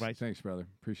 Dr. Derek Price. Thanks, brother.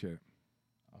 Appreciate it.